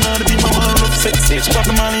dropping girl and all the people are upset. Say she pop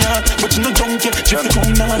the money out, but you no drunk yet. Drift the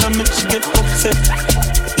come down and make she get upset.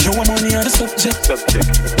 You want money on the subject.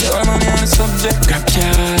 You want money on the subject. Grab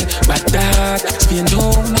card, bad dog, spin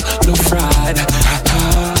down, no fraud.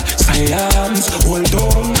 Silence, hold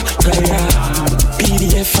on, play on.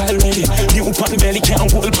 PDF file ready. New pan belly, can't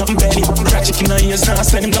hold pan belly. Ratchet in her ears, now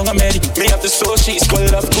send him down a medic. Me have the soul, she's skull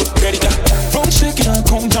up, good ready. From shaking and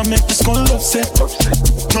come down, make the skull upset.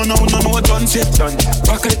 No, I don't say done.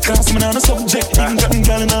 Back of the class, man, on the subject. Even got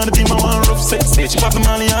girl and all the team, I want rough set. Say she pop the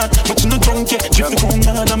money out, but you no drunk yet. Drift the come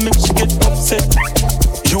down and make she get upset.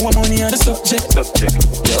 You want money on the subject.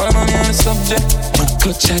 You want money on the subject. My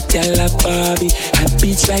clutch at y'all like Barbie. Had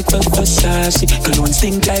beats like Versace. Cologne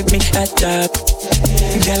stink like me at top.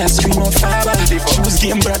 Girl, I scream on fire. Shoes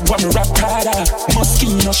game bread, want me rap harder.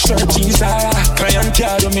 Moschino shirt, jeans Zara. Client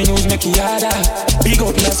card, me use make it harder. Big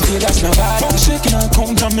up Las Vegas, Nevada. I'm shaking and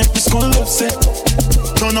come down, make the skull upset.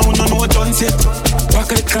 No, I don't say.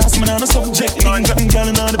 Back of the class, man, on the subject. Even got girl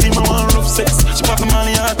and all the people, I want rough sex. She pop the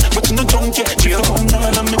money out, but you no drunk yet. She come down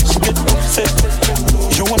and make she get upset.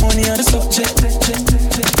 You want money on the subject.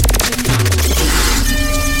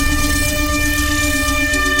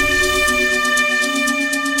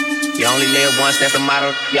 You only live once, that's the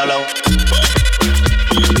motto, YOLO.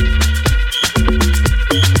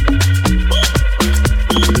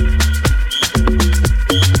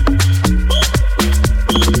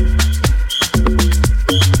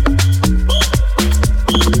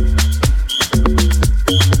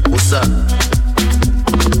 What's up?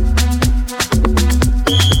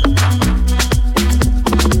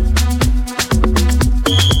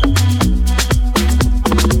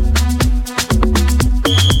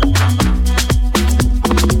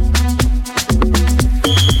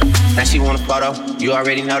 You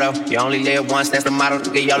already know though, you only live once, that's the motto.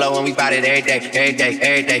 Get YOLO and we bout it every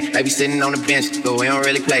day. They be sitting on the bench, but we don't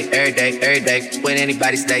really play every day. When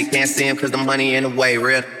anybody stay, can't see him cause the money in the way,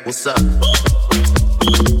 real. What's up?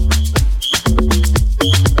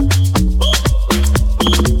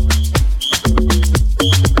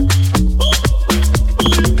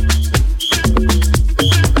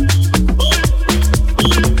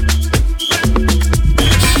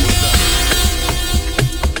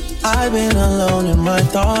 I've been alone in my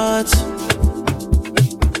thoughts.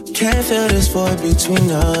 Can't feel this void between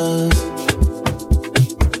us.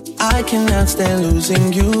 I cannot stand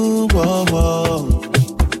losing you. Whoa, whoa.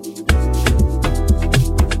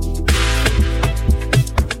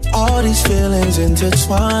 All these feelings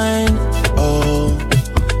intertwine. Oh,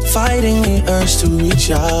 fighting the urge to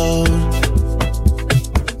reach out.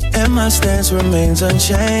 And my stance remains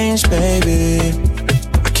unchanged, baby.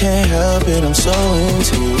 Can't help it, I'm so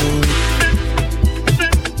into you.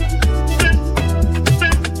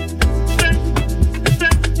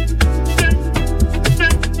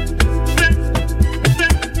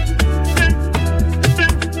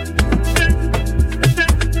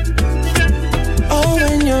 Oh,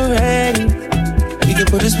 when you're ready, we can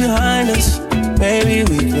put this behind us. Maybe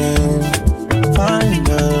we can find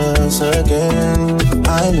us again.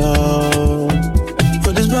 I know.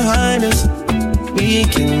 Put this behind us. We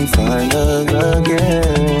can find us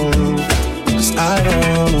again. 'Cause I don't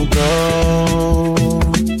wanna go.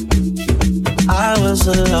 I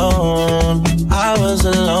was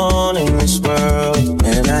alone in this world,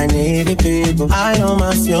 and I needed people. I know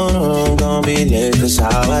my funeral gon' be lit, 'cause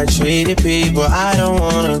how I treated people. I don't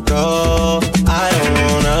wanna go, I don't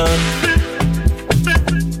wanna.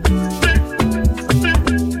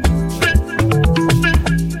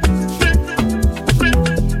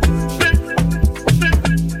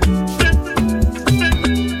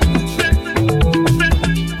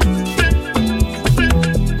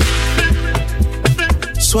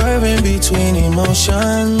 Swerving between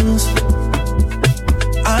emotions.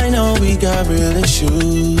 I know we got real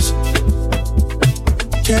issues.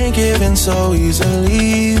 can't give in so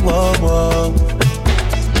easily. Whoa, whoa.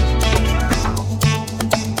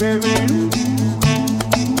 Baby.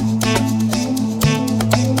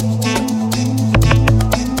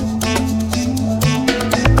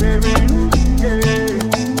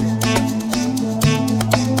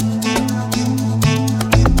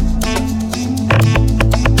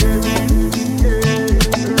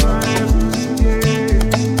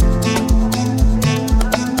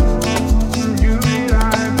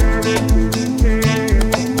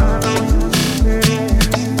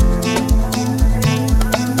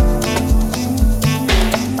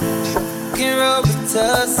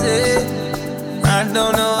 I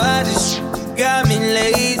don't know how this got me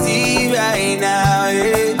lazy right now.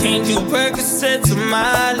 Yeah. Can't do Percocet to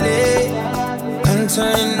my leg. I'm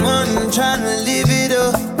turning one, trying to live it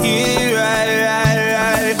up. Yeah,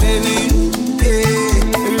 right, baby.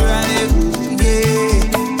 Yeah, right, yeah.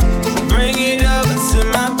 Bring it over to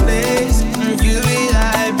my place. You be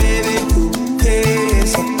like, baby, who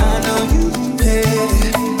cares? I know you pay.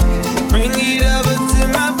 Bring it over to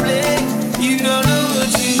my place. You don't know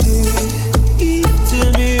what you do to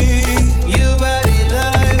me. Your body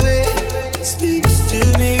lightweight speaks to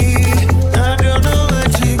me. I don't know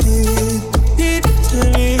what you did to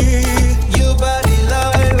me. Your body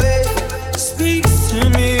lightweight speaks to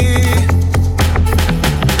me.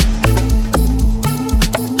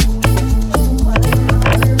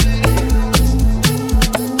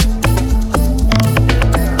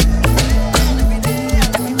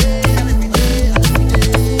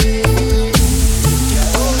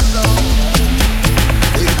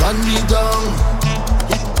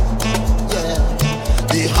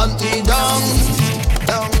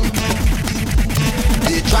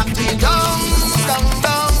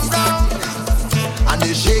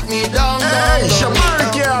 Hey, Shomari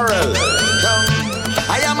KRL.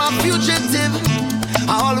 I am a fugitive,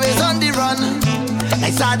 always on the run.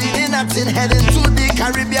 Like sardine acting, heading to the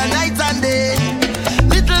Caribbean night and day.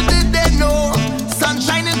 Little did they know,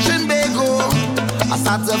 sunshine in Trinbago. I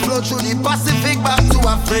start to flow through the Pacific back to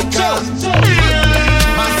Africa.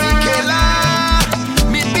 Masikela,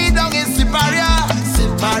 meet me down in Siparia.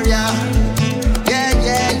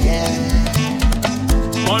 Yeah.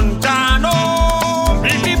 Montano,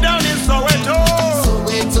 meet me down in Soweto.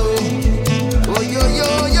 Oh yo.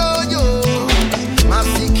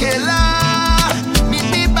 Masikela, meet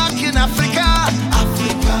me back in Africa.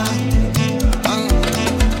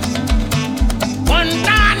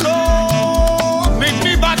 Montano, meet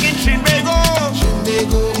me back in Trinbago.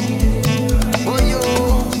 Oh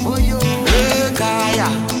yo. Hey, Kaya,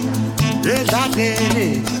 hey, Tatene,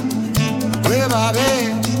 hey, baby.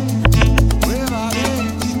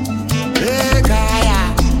 Hey, Kaya,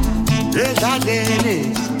 hey, Tatene,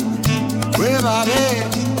 hey, baby.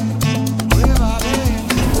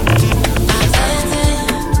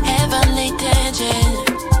 Heavenly tension.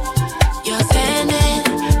 You're sending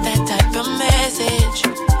that type of message.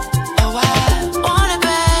 Oh, I wanna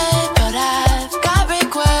bed, but I've got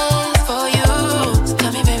requests for you. So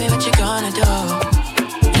tell me, baby, what you gonna do?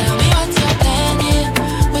 Tell me what's your plan here.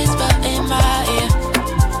 Whisper in my ear.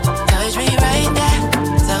 Touch me right there.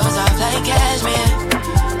 So soft like cashmere.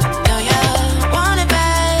 No, you want it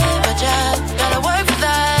bad, but you gotta work for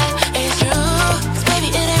that. It's true. 'Cause baby,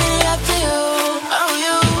 it ain't really up to you. Oh,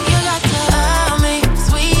 you got to love me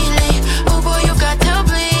sweetly. Oh boy, you got to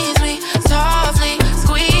please me softly.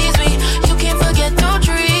 Squeeze me. You can't forget to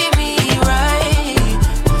treat me right.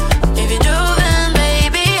 If you do, then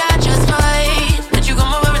baby, I just might let you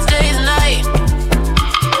come over and stay the night.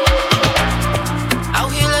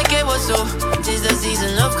 Out here like it was so. 'Tis the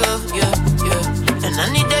season of love, yeah. And I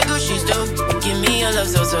need that good she's dope. Give me your love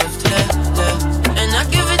so soft, yeah. And I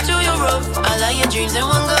give it to you rough. I like your dreams in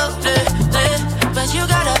one go, yeah. But you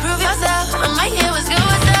gotta prove yourself. I'm right here, what's good,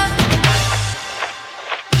 what's up?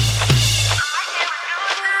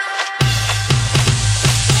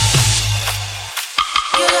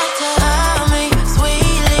 You got to love me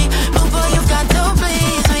sweetly. Oh boy, you got to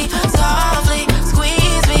please me softly.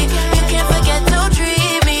 Squeeze me. You can't forget to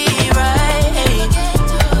treat me right.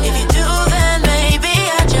 If you do, then maybe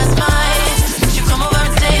I just might let you come over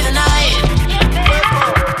and stay the night.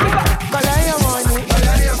 Collect your money.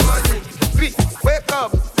 Wake up.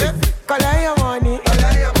 Collect your money.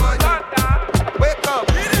 Wake up.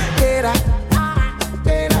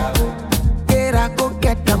 Get up, go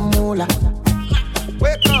get the moolah.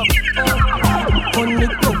 Wake up. Money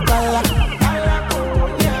go kala.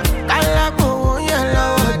 Kala go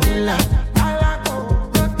yellow dilla.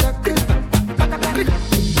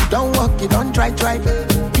 Don't walk it, don't try.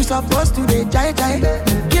 You supposed to be jai.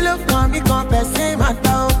 Kilo come, person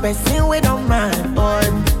matter, person we don't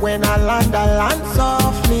mind.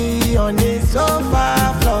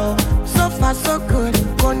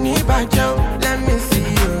 watch out, let me see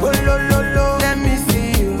you. Oh lo lo lo, let me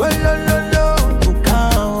see you. Oh lo lo lo,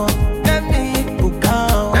 bukao, let me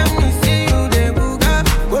bukao. Let me see you de buka.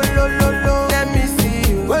 Oh lo lo lo, let me see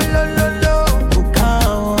you. Oh lo lo lo,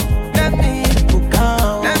 bukao, let me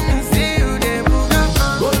bukao. Let me see you de buka.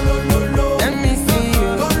 Oh lo lo lo, let me see you.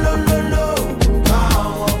 Oh lo lo lo,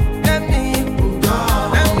 bukao, let me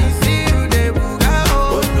bukao. Let me see you de buka.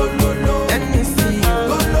 Oh lo lo lo, let me see you.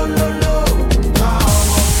 Oh lo lo lo, bukao,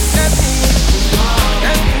 let me bukao.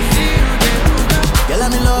 Let me see you de buka. Girl,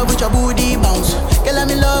 I'm in love with your booty bounce. Girl, I'm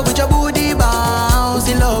in love with your booty bounce.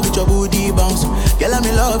 In love with your booty bounce. Girl, I'm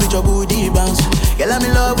in love with your booty bounce. Girl, I'm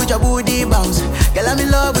in love with your booty bounce. Girl, I'm in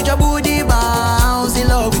love with your booty bounce. In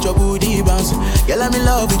love with your booty bounce. Girl, I'm in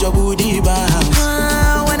love with your booty bounce.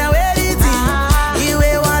 When I wear it, you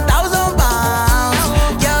weigh 1,000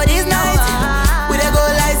 pounds. Girl, this night we dey go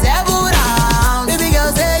like 7 rounds. Baby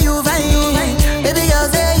girl, say you fine. Baby girl,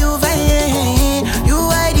 say you fine. You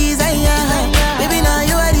are desire. Baby, now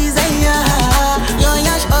you are desire. Your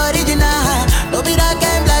yash original. No be that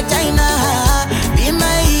kind black China. Be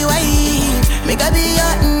my wife. Make her be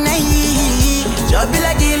your night. Just be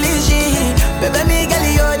like illusion. Baby, me girl,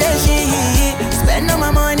 you're the shit. Spend all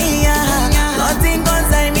my money, nothing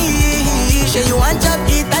concern me. Say you want chop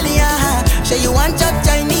Italian. Say you want chop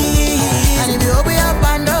Chinese. And if you open up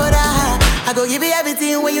Pandora, I go give you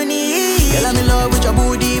everything what you need. Girl, I'm in love with your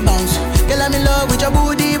booty bounce. Girl, I'm in love with your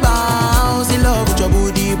booty bounce. In love with your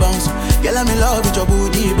booty bounce. Girl, I'm in love with your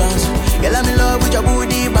booty bounce. Girl, I'm in love with your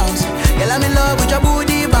booty bounce. Girl, I'm in love with your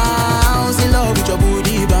booty bounce. In love with your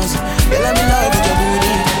booty bounce. Girl, I'm in love with your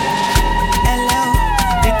booty. Hello,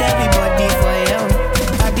 with everybody for you.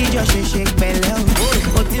 I did your shake bello.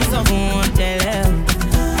 Put in some on bello.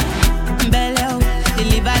 Bello,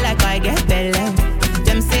 deliver like I get bello.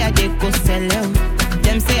 Them say I did go sell out.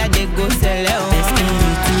 Them say I did go sell out. Best in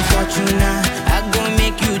you to Fortuna. I go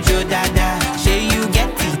make you Joe Dada. Say you get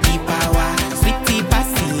the power. Sweetie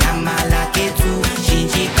passy, I'm a lucky too.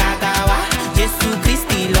 Shinji Kagawa. Jesu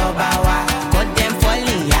Christi Lobawa. Got them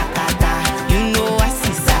falling yakata. You know I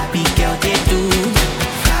see sabi girl they do.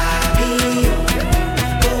 Sabi,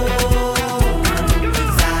 oh,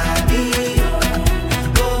 sabi,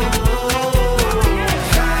 oh,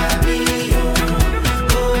 sabi,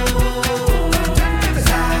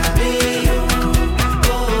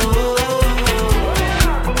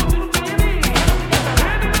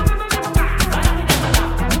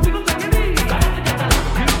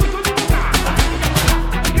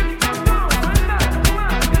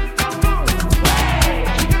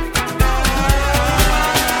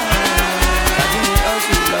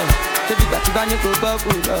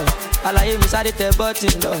 àlàyé mi sáré tẹ bọ́tì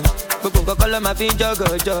lọ gbogbo nǹkan kọ́ ló máa fi ń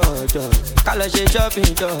jọ́gọ̀jọ̀jọ̀ ká lọ ṣe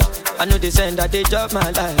shopping jọ I know they send that they chop my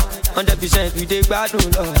life 100% we dey gbádùn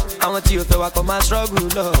lọ àwọn tí o fẹ́ wa kọ́ máa struggle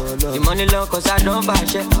lọ. The money long cause I don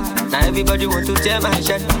fashion na everybody want to tear my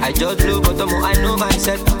shirt I just blow but ọmọ I know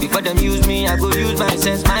myself before them use me I go use my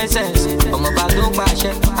sense ọmọ bá tó ń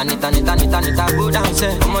pàṣẹ anita go down sẹ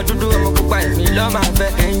ọmọ dúdú ọmọ pupa èmi lọ́ máa fẹ́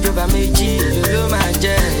ẹ̀yin jọba méjì ló máa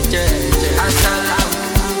jẹ́ asálàmù.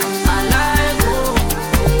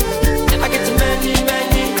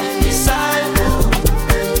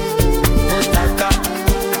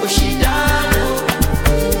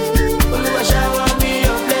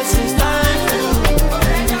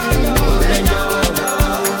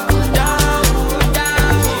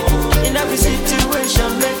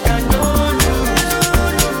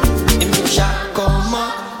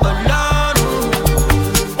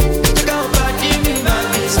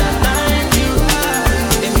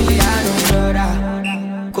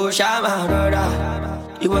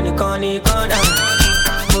 Ìwọ nìkan ní kọ́nà,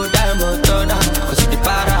 mo dá ẹ̀mọ́ tọ́nà, kò sì ti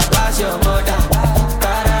para pàṣẹ ọmọdà,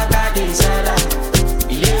 kárakáde sẹ́là,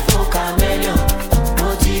 ilé fún chameleon, mo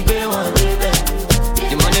ti gbé wọn débẹ̀.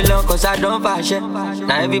 The money long cause I don't fashion,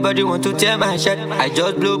 now everybody want to tear my shirt. I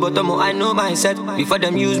just blow but ọmọ I know myself, before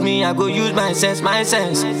them use me I go use my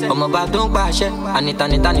sense. Ọmọ bá tó ń pàṣẹ,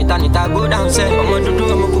 anita go down sẹ́, ọmọ dúdú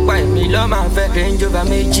ọmọ pupa èmi lọ́ máa fẹ́, Range Rover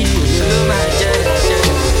méjì ló máa jẹ́.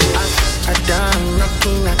 I'm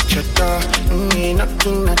knocking at your door,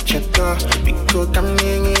 knocking at your door. Because I'm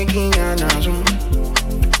knocking at your door.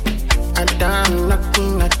 I'm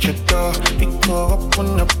knocking at your door. Because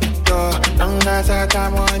open up the door. Long as I got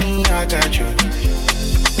money, I got you.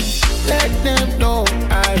 Let them know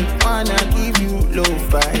I wanna give you low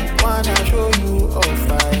vibe, wanna show you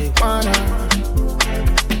off I wanna.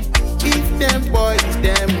 If them boys,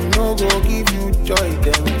 them no go give you joy,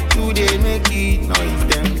 them today make it noise,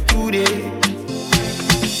 them today.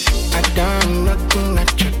 I'm knocking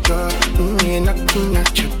at your door, knocking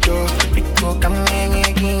at your door. Because I'm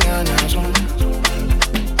hanging on.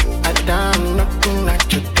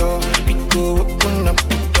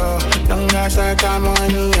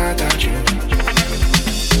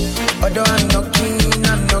 Although I'm knocking,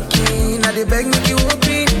 I dey beg make you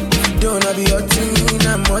open. Don't wanna be your teen,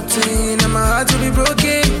 I'm hurting, and my heart will be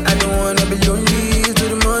broken. I don't wanna be lonely to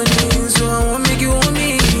the morning, so I won't make you own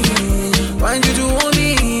me. Why you do own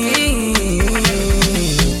me?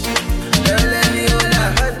 Don't let me hold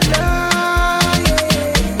ya.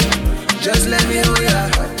 Just let me hold ya.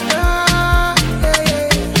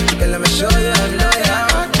 Girl, I'ma show you I'm loyal.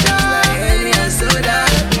 Like Henny and soda,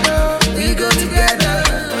 we go together.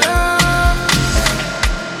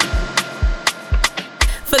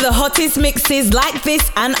 For the hottest mixes like this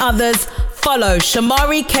and others, follow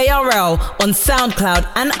Shomari KRL on SoundCloud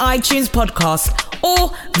and iTunes podcast,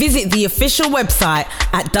 or visit the official website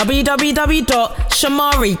at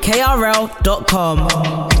www.shomarikrl.com.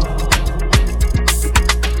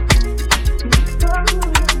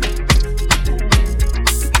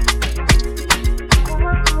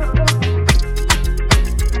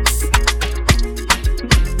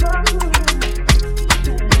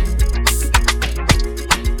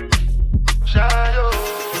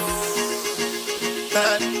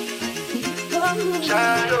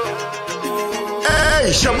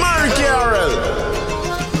 Hey, Shomari KRL.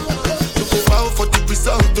 Wow for the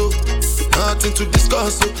result, though. Nothing to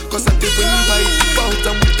discuss, oh. Cause I did win by default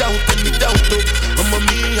and without any doubt, oh. I'm a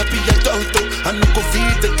me happy adult, oh. I no go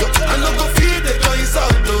feed the joy,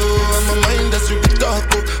 out, oh. I'm a mind that's really dark,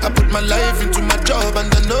 oh. I put my life into my job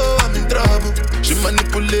and I know I'm in trouble. She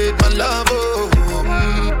manipulate my love, oh.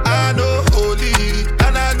 I know holy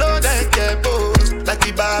and I know that get boss. Like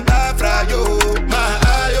the Baba Frayo, my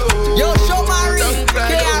ayo. Yo, Shomari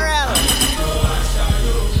KRL.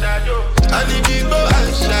 I need people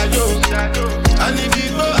and shadow. I need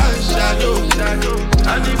people and shadow.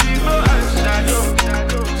 I need people and shadow.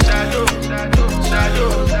 Shadow.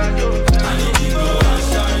 I need people and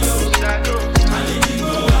shadow. I need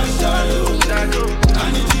people and shadow. I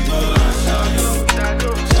need people and shadow.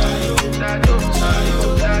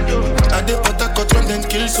 I did put a cut run then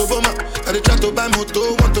kill Soboma. I did try to buy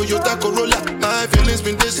moto, one Toyota Corolla. My feelings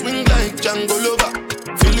been they swing like Django Lover.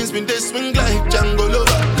 Feelings been they swing like Django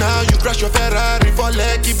Lover. Now you crash your Ferrari for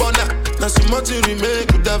Lucky Bona. Now so much you remake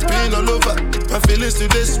could have been all over. My feelings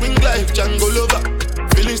today swing like Django Lover.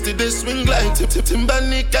 Feelings today swing like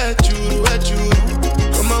Timbani at you.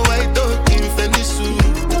 I'm a white dog in Fenisu.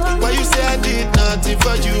 Why you say I did nothing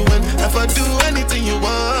for you when if I do anything you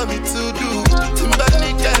want me to do?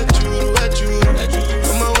 Timbani at you.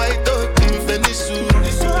 I'm a white dog in Fenisu.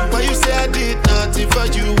 Why you say I did nothing for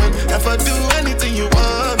you when if I do anything you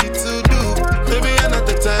want me to do? Maybe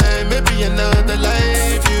another time, maybe another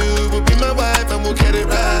life. You will be my wife and we'll get it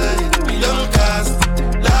right. Young cast,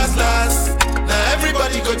 last. Now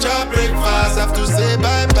everybody go job breakfast. Have to say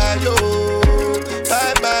bye-bye, yo.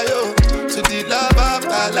 Bye-bye, yo. To the love of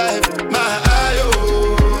my life. My ayo.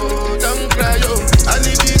 Don't cry, yo. I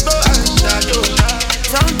need people and shadow.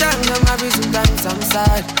 Sometimes I'm happy, sometimes I'm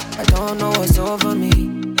sad. I don't know what's over me.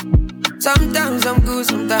 Sometimes I'm good,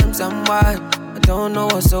 sometimes I'm wild. I don't know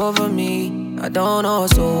what's over me. I don't know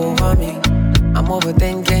what's over me. I'm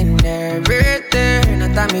overthinking everything.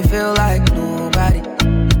 At time me feel like nobody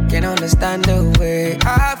can understand the way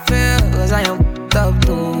I feel. Cause I am up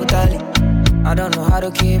totally. I don't know how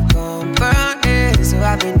to keep company. So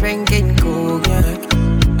I've been drinking cognac.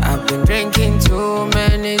 I've been drinking too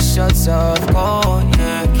many shots of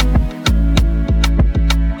cognac.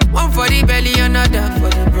 One for the belly, another for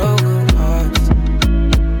the broken heart.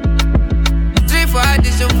 3 for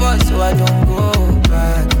addition 4 so I don't go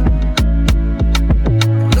back.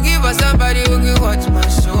 Looking for somebody who can watch my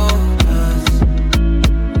shoulders.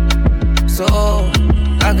 So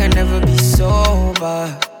I can never be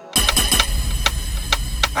sober.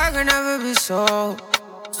 I can never be sober.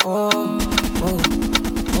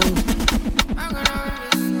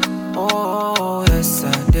 Oh, yes, I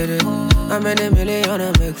did it. I made $1 million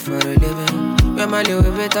I make for a living. When my Louis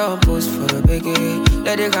Vuitton post for the biggie.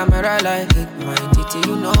 Let the camera like hit my titty,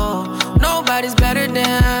 you know. Nobody's better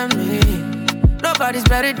than me. Nobody's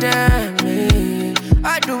better than me.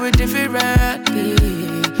 I do it differently.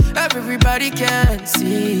 Everybody can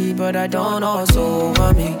see, but I don't know what's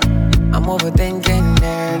over me. I'm overthinking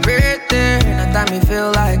everything. At time me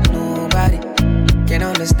feel like nobody can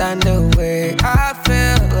understand the way I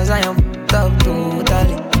feel. Cause I am up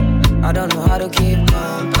totally. I don't know how to keep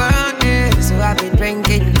company. So I've been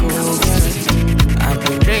drinking coke. I've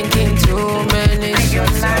been drinking too many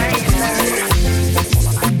shots. Yes.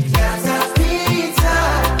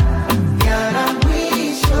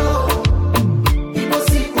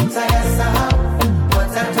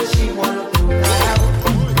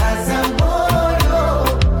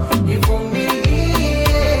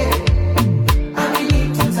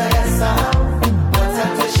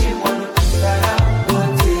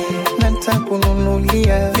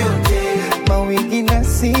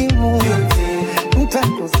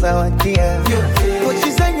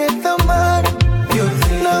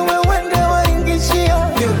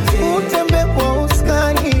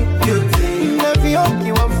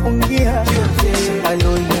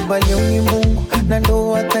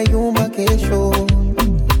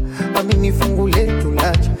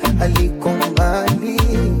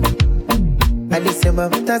 sema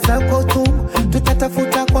vita zako tu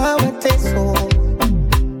tutatafuta kwa mateso.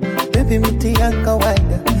 Baby miti ya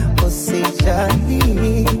kawaida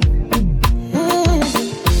usijali.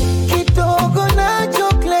 Kidogo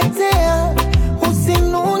nachokuletea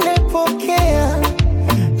usinune pokea,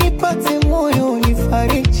 nipate moyo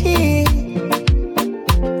nifariji,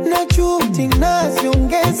 na juhudi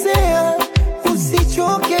naziongezea,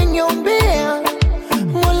 usichoke nyombea,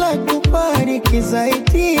 Mola tubariki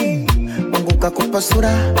zaidi. Mungu kakupa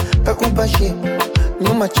sura, kakupa shepu,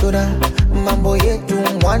 nyuma chora, mambo yetu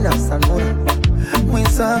mwana sanura.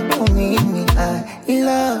 Mwenzako mimi I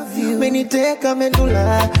love you. Meniteka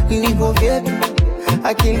medula, niligo vyetu,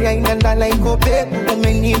 akili haina ndala iko peku,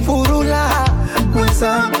 umenifurula.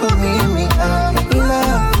 Mwenzako mimi I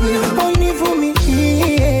love you.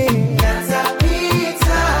 Univumilie,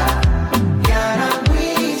 yatapita, yana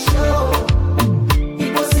mwisho,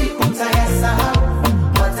 ipo siku tayasahau,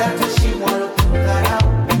 watatushimwa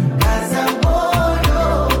lokukarau. Kaza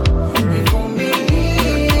moyo,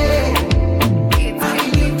 nivumilie,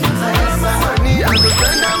 I go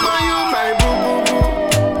spend time on you, my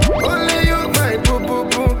boo-boo-boo. Only you, my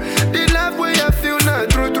boo-boo-boo. The love way I feel now,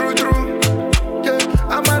 true. Yeah,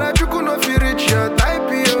 I'm at a juku no fi reach your type,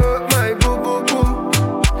 yo, my boo-boo-boo.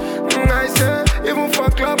 I say, even for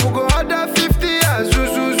club, we go order 50 as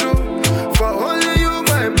zuzuzu. For only you,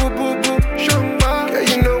 my boo-boo-boo. Shomari,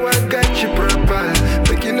 yeah, you know I got you proper.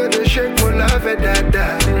 Make you know the shake, my love and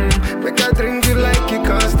dada. Make I drink you like you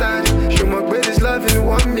custard. Shomari, this love you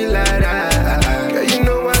want me like that. You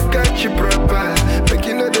know I got you proper. Make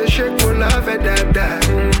you know the shake will love it that.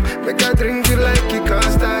 Make I drink you like you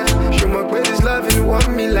custard. Show my way this love and you want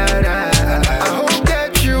me like that. I hope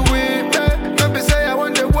that you with me. Don't be say I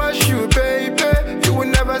want to wash you, baby. You will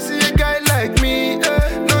never see a guy like me.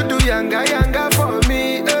 No do yanga for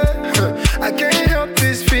me. I can't help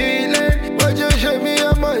this feeling. But you show me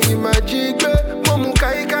I'm a magic. Momu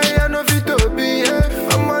kai I know fit to be.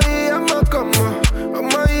 I'm a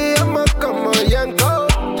come on. Yanko,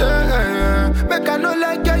 yeah. Make I no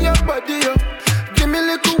like your body, yo. Give me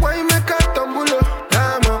little wine, make I tumble, yo.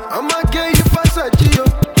 I'ma get you for Sachi, yo.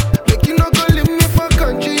 Make you no go leave me for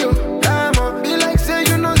country, yo. Be like say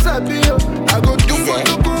you know Sabi, yo. I go do what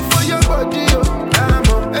to go for your body, yo.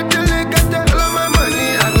 If you like all of my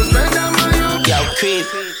money, I go spend them on you. Yo, creep,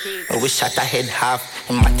 we shot a head half.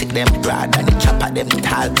 And I take them broad and the chopper them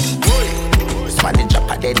tall. Man, they drop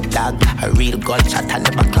a dead dog. A real gunshot and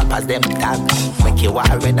never clap as them tag. Make you war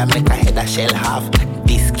red and make a head a shell half.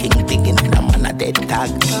 This king digging in a man a dead tag.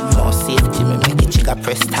 No safety, me make the chigga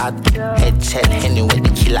press tag. Head shell anyway, the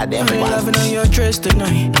killer them I'm was. loving on your dress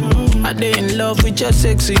tonight. I dey in love with your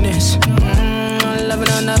sexiness. Loving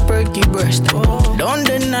on that perky breast. Don't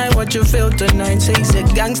deny what you feel tonight. Say it's a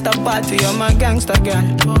gangster party, you're my gangster girl.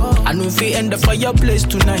 I know if we end up for your place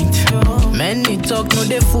tonight. Many talk, no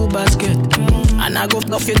they full basket. And I go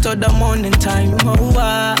off you till the morning time. Oh,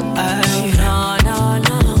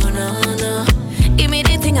 No. Give me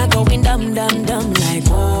the thing I going dumb like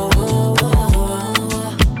whoa.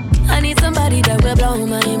 I need somebody that will blow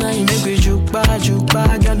my mind. Make we juke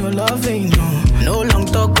back, got no loving, no. No long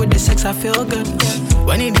talk with the sex, I feel good.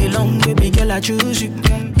 When it be long, baby girl, I choose you.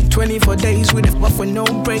 24 days with a buff with no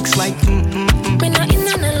breaks, like Me not in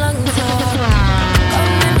on a long talk.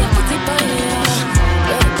 Come and me put it on ya.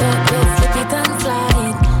 Flip it and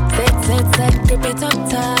slide. Set, grip it up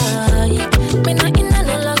tight. Me not in on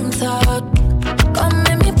a long talk. Come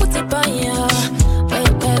and me put it on ya.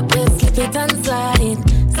 Flip it and slide.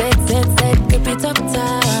 Set, grip it up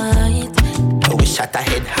tight. We shot a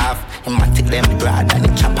head half. And I take them broad and the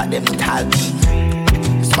chopper them tall.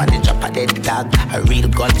 Man, they drop a dead dog. A real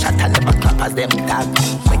gunshot and never clap as them tag.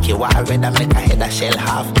 Make you war red and make a head a shell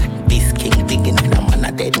half. This king digging in a man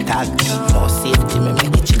a dead tag. No safety, me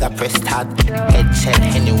make the chigga press tag. Head shell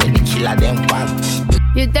anyway, the killer them wag.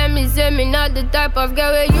 You tell me, say me not the type of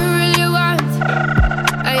girl where you really want.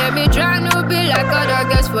 I am me trying to be like other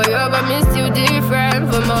girls for you, but me still different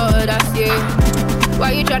from others, yeah.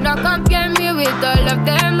 Why you tryna compare me with all of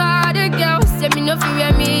them other girls? Say me no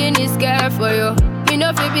fear me in this girl for you. Me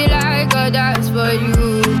no feel be like others for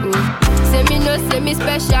you. Say me no, say me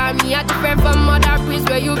special. Me a different from other priests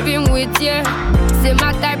where you been with, yeah. Say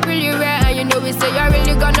my type really rare, and you know we say you're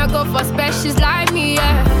really gonna go for specials like me,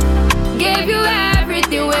 yeah. Gave you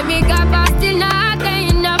everything when me got past, still not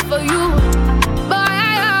enough for you. But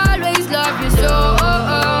I always love you so.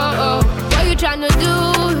 What you tryna do?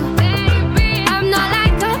 I'm not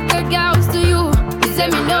like other girls to you. You say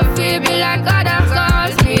me no feel be like other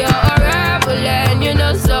girls. Me a rebel and you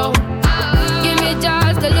know so. Give me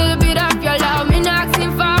just a little bit of your love. Me not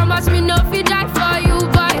asking for much, me no feel that for you,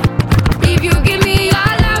 boy. If you give me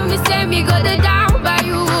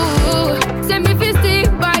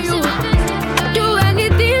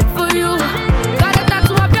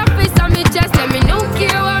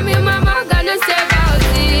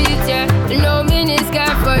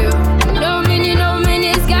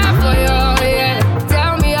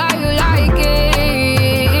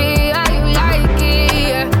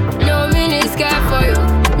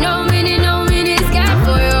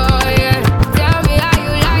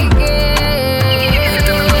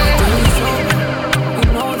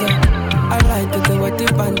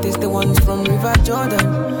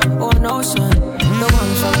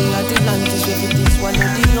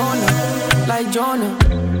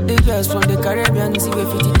you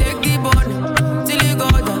if you take the bone till you go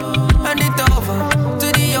down. Hand it over to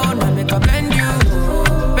the owner, make a bend you,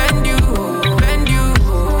 bend you, bend you,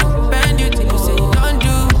 bend you till you say you don't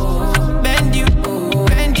do. Bend you,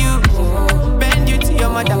 bend you, bend you till your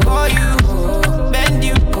mother call you. Bend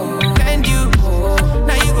you, bend you.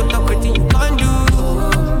 Now you go talk with you can't do.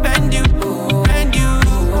 Bend you, bend you,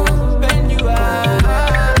 bend you.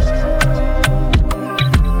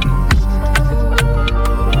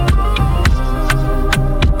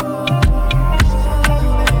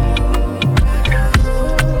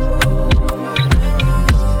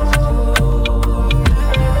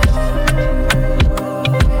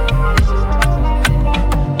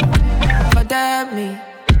 Me,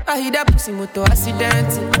 I hit that pussy motor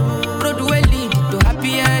accident. Road will lead to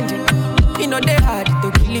happy ending. You know they had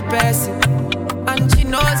to kill the person, and she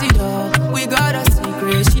knows it all. We got a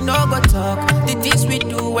secret, she no go talk. The things we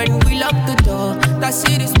do when we lock the door. That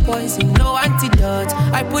shit is poison, no antidote.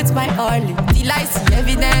 I put my all in till I see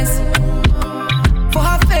evidence. For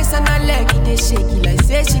her face and her leg, it is shaky like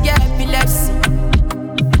say she get epilepsy.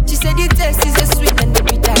 She said the taste is a sweet and the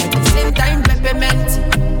bitter at the same time peppermint.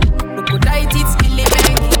 Crocodile it's killing me.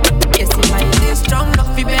 Yes, my is strong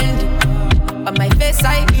enough to bend it. On my face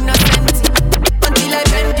I innocent until I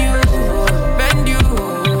bend you, bend you,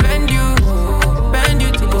 bend you, bend you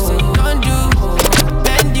till you say you don't do.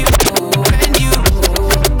 Bend you, bend you,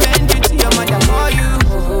 bend you till your mother call you.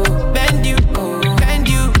 Bend you, bend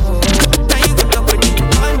you. Now you go talk with you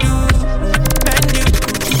can't do. Bend you,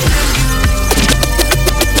 bend you.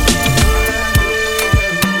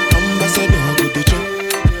 Ambassador go the job,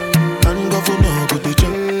 and governor go the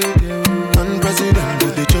job, and president go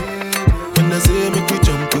the job. When I say make we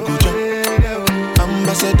jump, we go jump.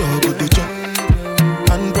 Ambassador go the job,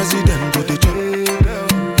 and president go the job,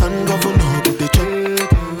 and governor go the job.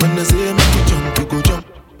 When I say make we jump, we go jump.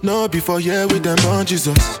 No before here with them on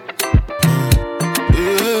Jesus.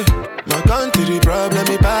 Yeah, my country problem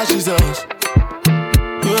it passes us.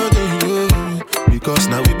 Because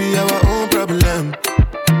now we be our own problem.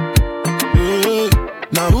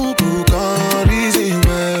 Now who can reason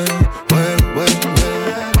well.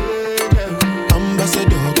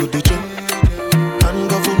 Ambassador go the job, and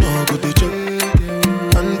governor go the job,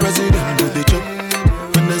 and president go the job.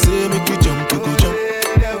 When I say make we jump, we go jump.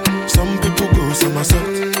 Some people go somersault.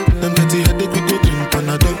 Them dirty headache we go drink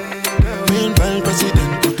Panadol. Meanwhile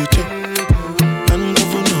president go the job, and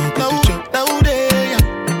governor go the job. Now they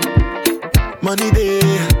money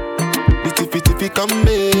there, the come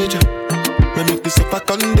major. Me make this up a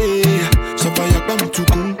Conde. Suffer yak bam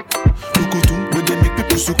tukun. Tukutum, where they make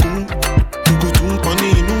people sukun. Tukutum, money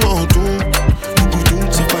in one. Tukutum,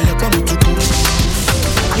 suffer yak bam tukun.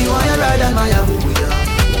 You want your ride and my abuya.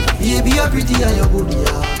 You be a pretty and your booty.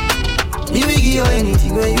 Me give you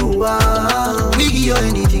anything when you want. We give you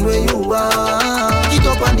anything when you want. Get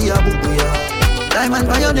up on the abuya. Diamond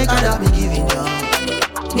by your neck and that me giving you.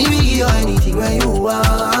 Me give you anything when you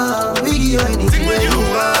want. We give you anything when you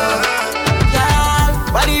want.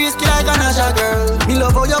 Body risky like a Nasha girl. Me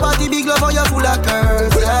love how your body big, love how you full of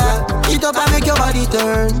curves, yeah. Eat up and make your body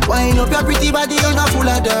turn. Wind up your pretty body, you're not full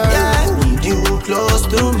of dirt, yeah. Need you close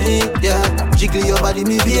to me, yeah. Jiggle your body,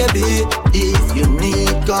 me baby. If you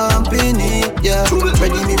need company, yeah.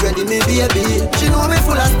 Ready me, baby. She know me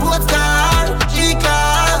full of sports car.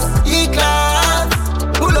 G-class, E-class.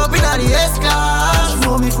 Pull up in the S-class. She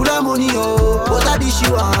know me full of money, oh. What a dish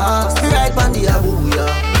you want. Right on the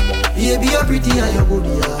abuya. Yeah, be your pretty and your booty,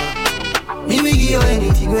 yeah. Me we give you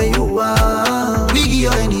anything when you want. We give you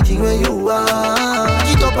anything when you want.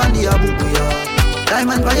 Get up on the abuya.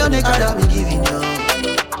 Diamond by your neck that me giving you.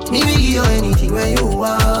 Me we give you anything when you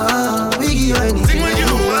want. We give you anything when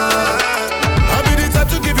you want. I'll be the type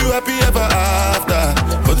to give you happy ever after.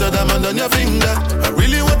 Put a diamond on your finger. I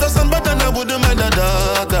really want a son, but then I wouldn't mind a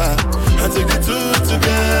daughter. I take the two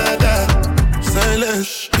together.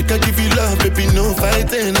 Silence, I can give you love, baby, no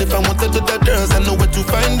fighting. If I wanted other girls, I know where to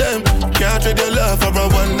find them. Can't trade your love for a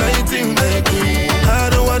one-night thing, my queen. I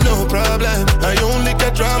don't want no problem. I only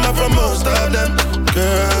get drama from most of them.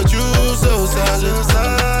 Girl, you so solid.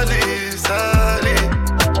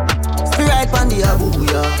 Right on the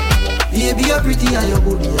abuya. Baby, you're pretty and your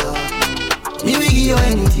booty, yeah. Me we give you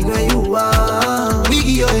anything when you want. We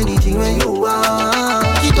give you anything when you want.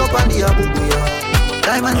 Get up on the abuya.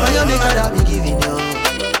 Diamond by your neck that me giving you.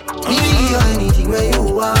 Me give you anything when you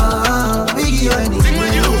want. We give you anything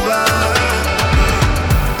when you want.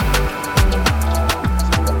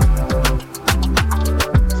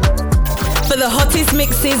 For the hottest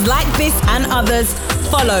mixes like this and others,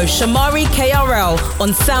 follow Shomari KRL on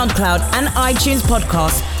SoundCloud and iTunes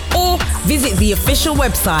podcast, or visit the official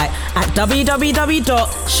website at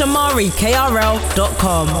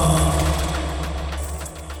www.shomarikrl.com.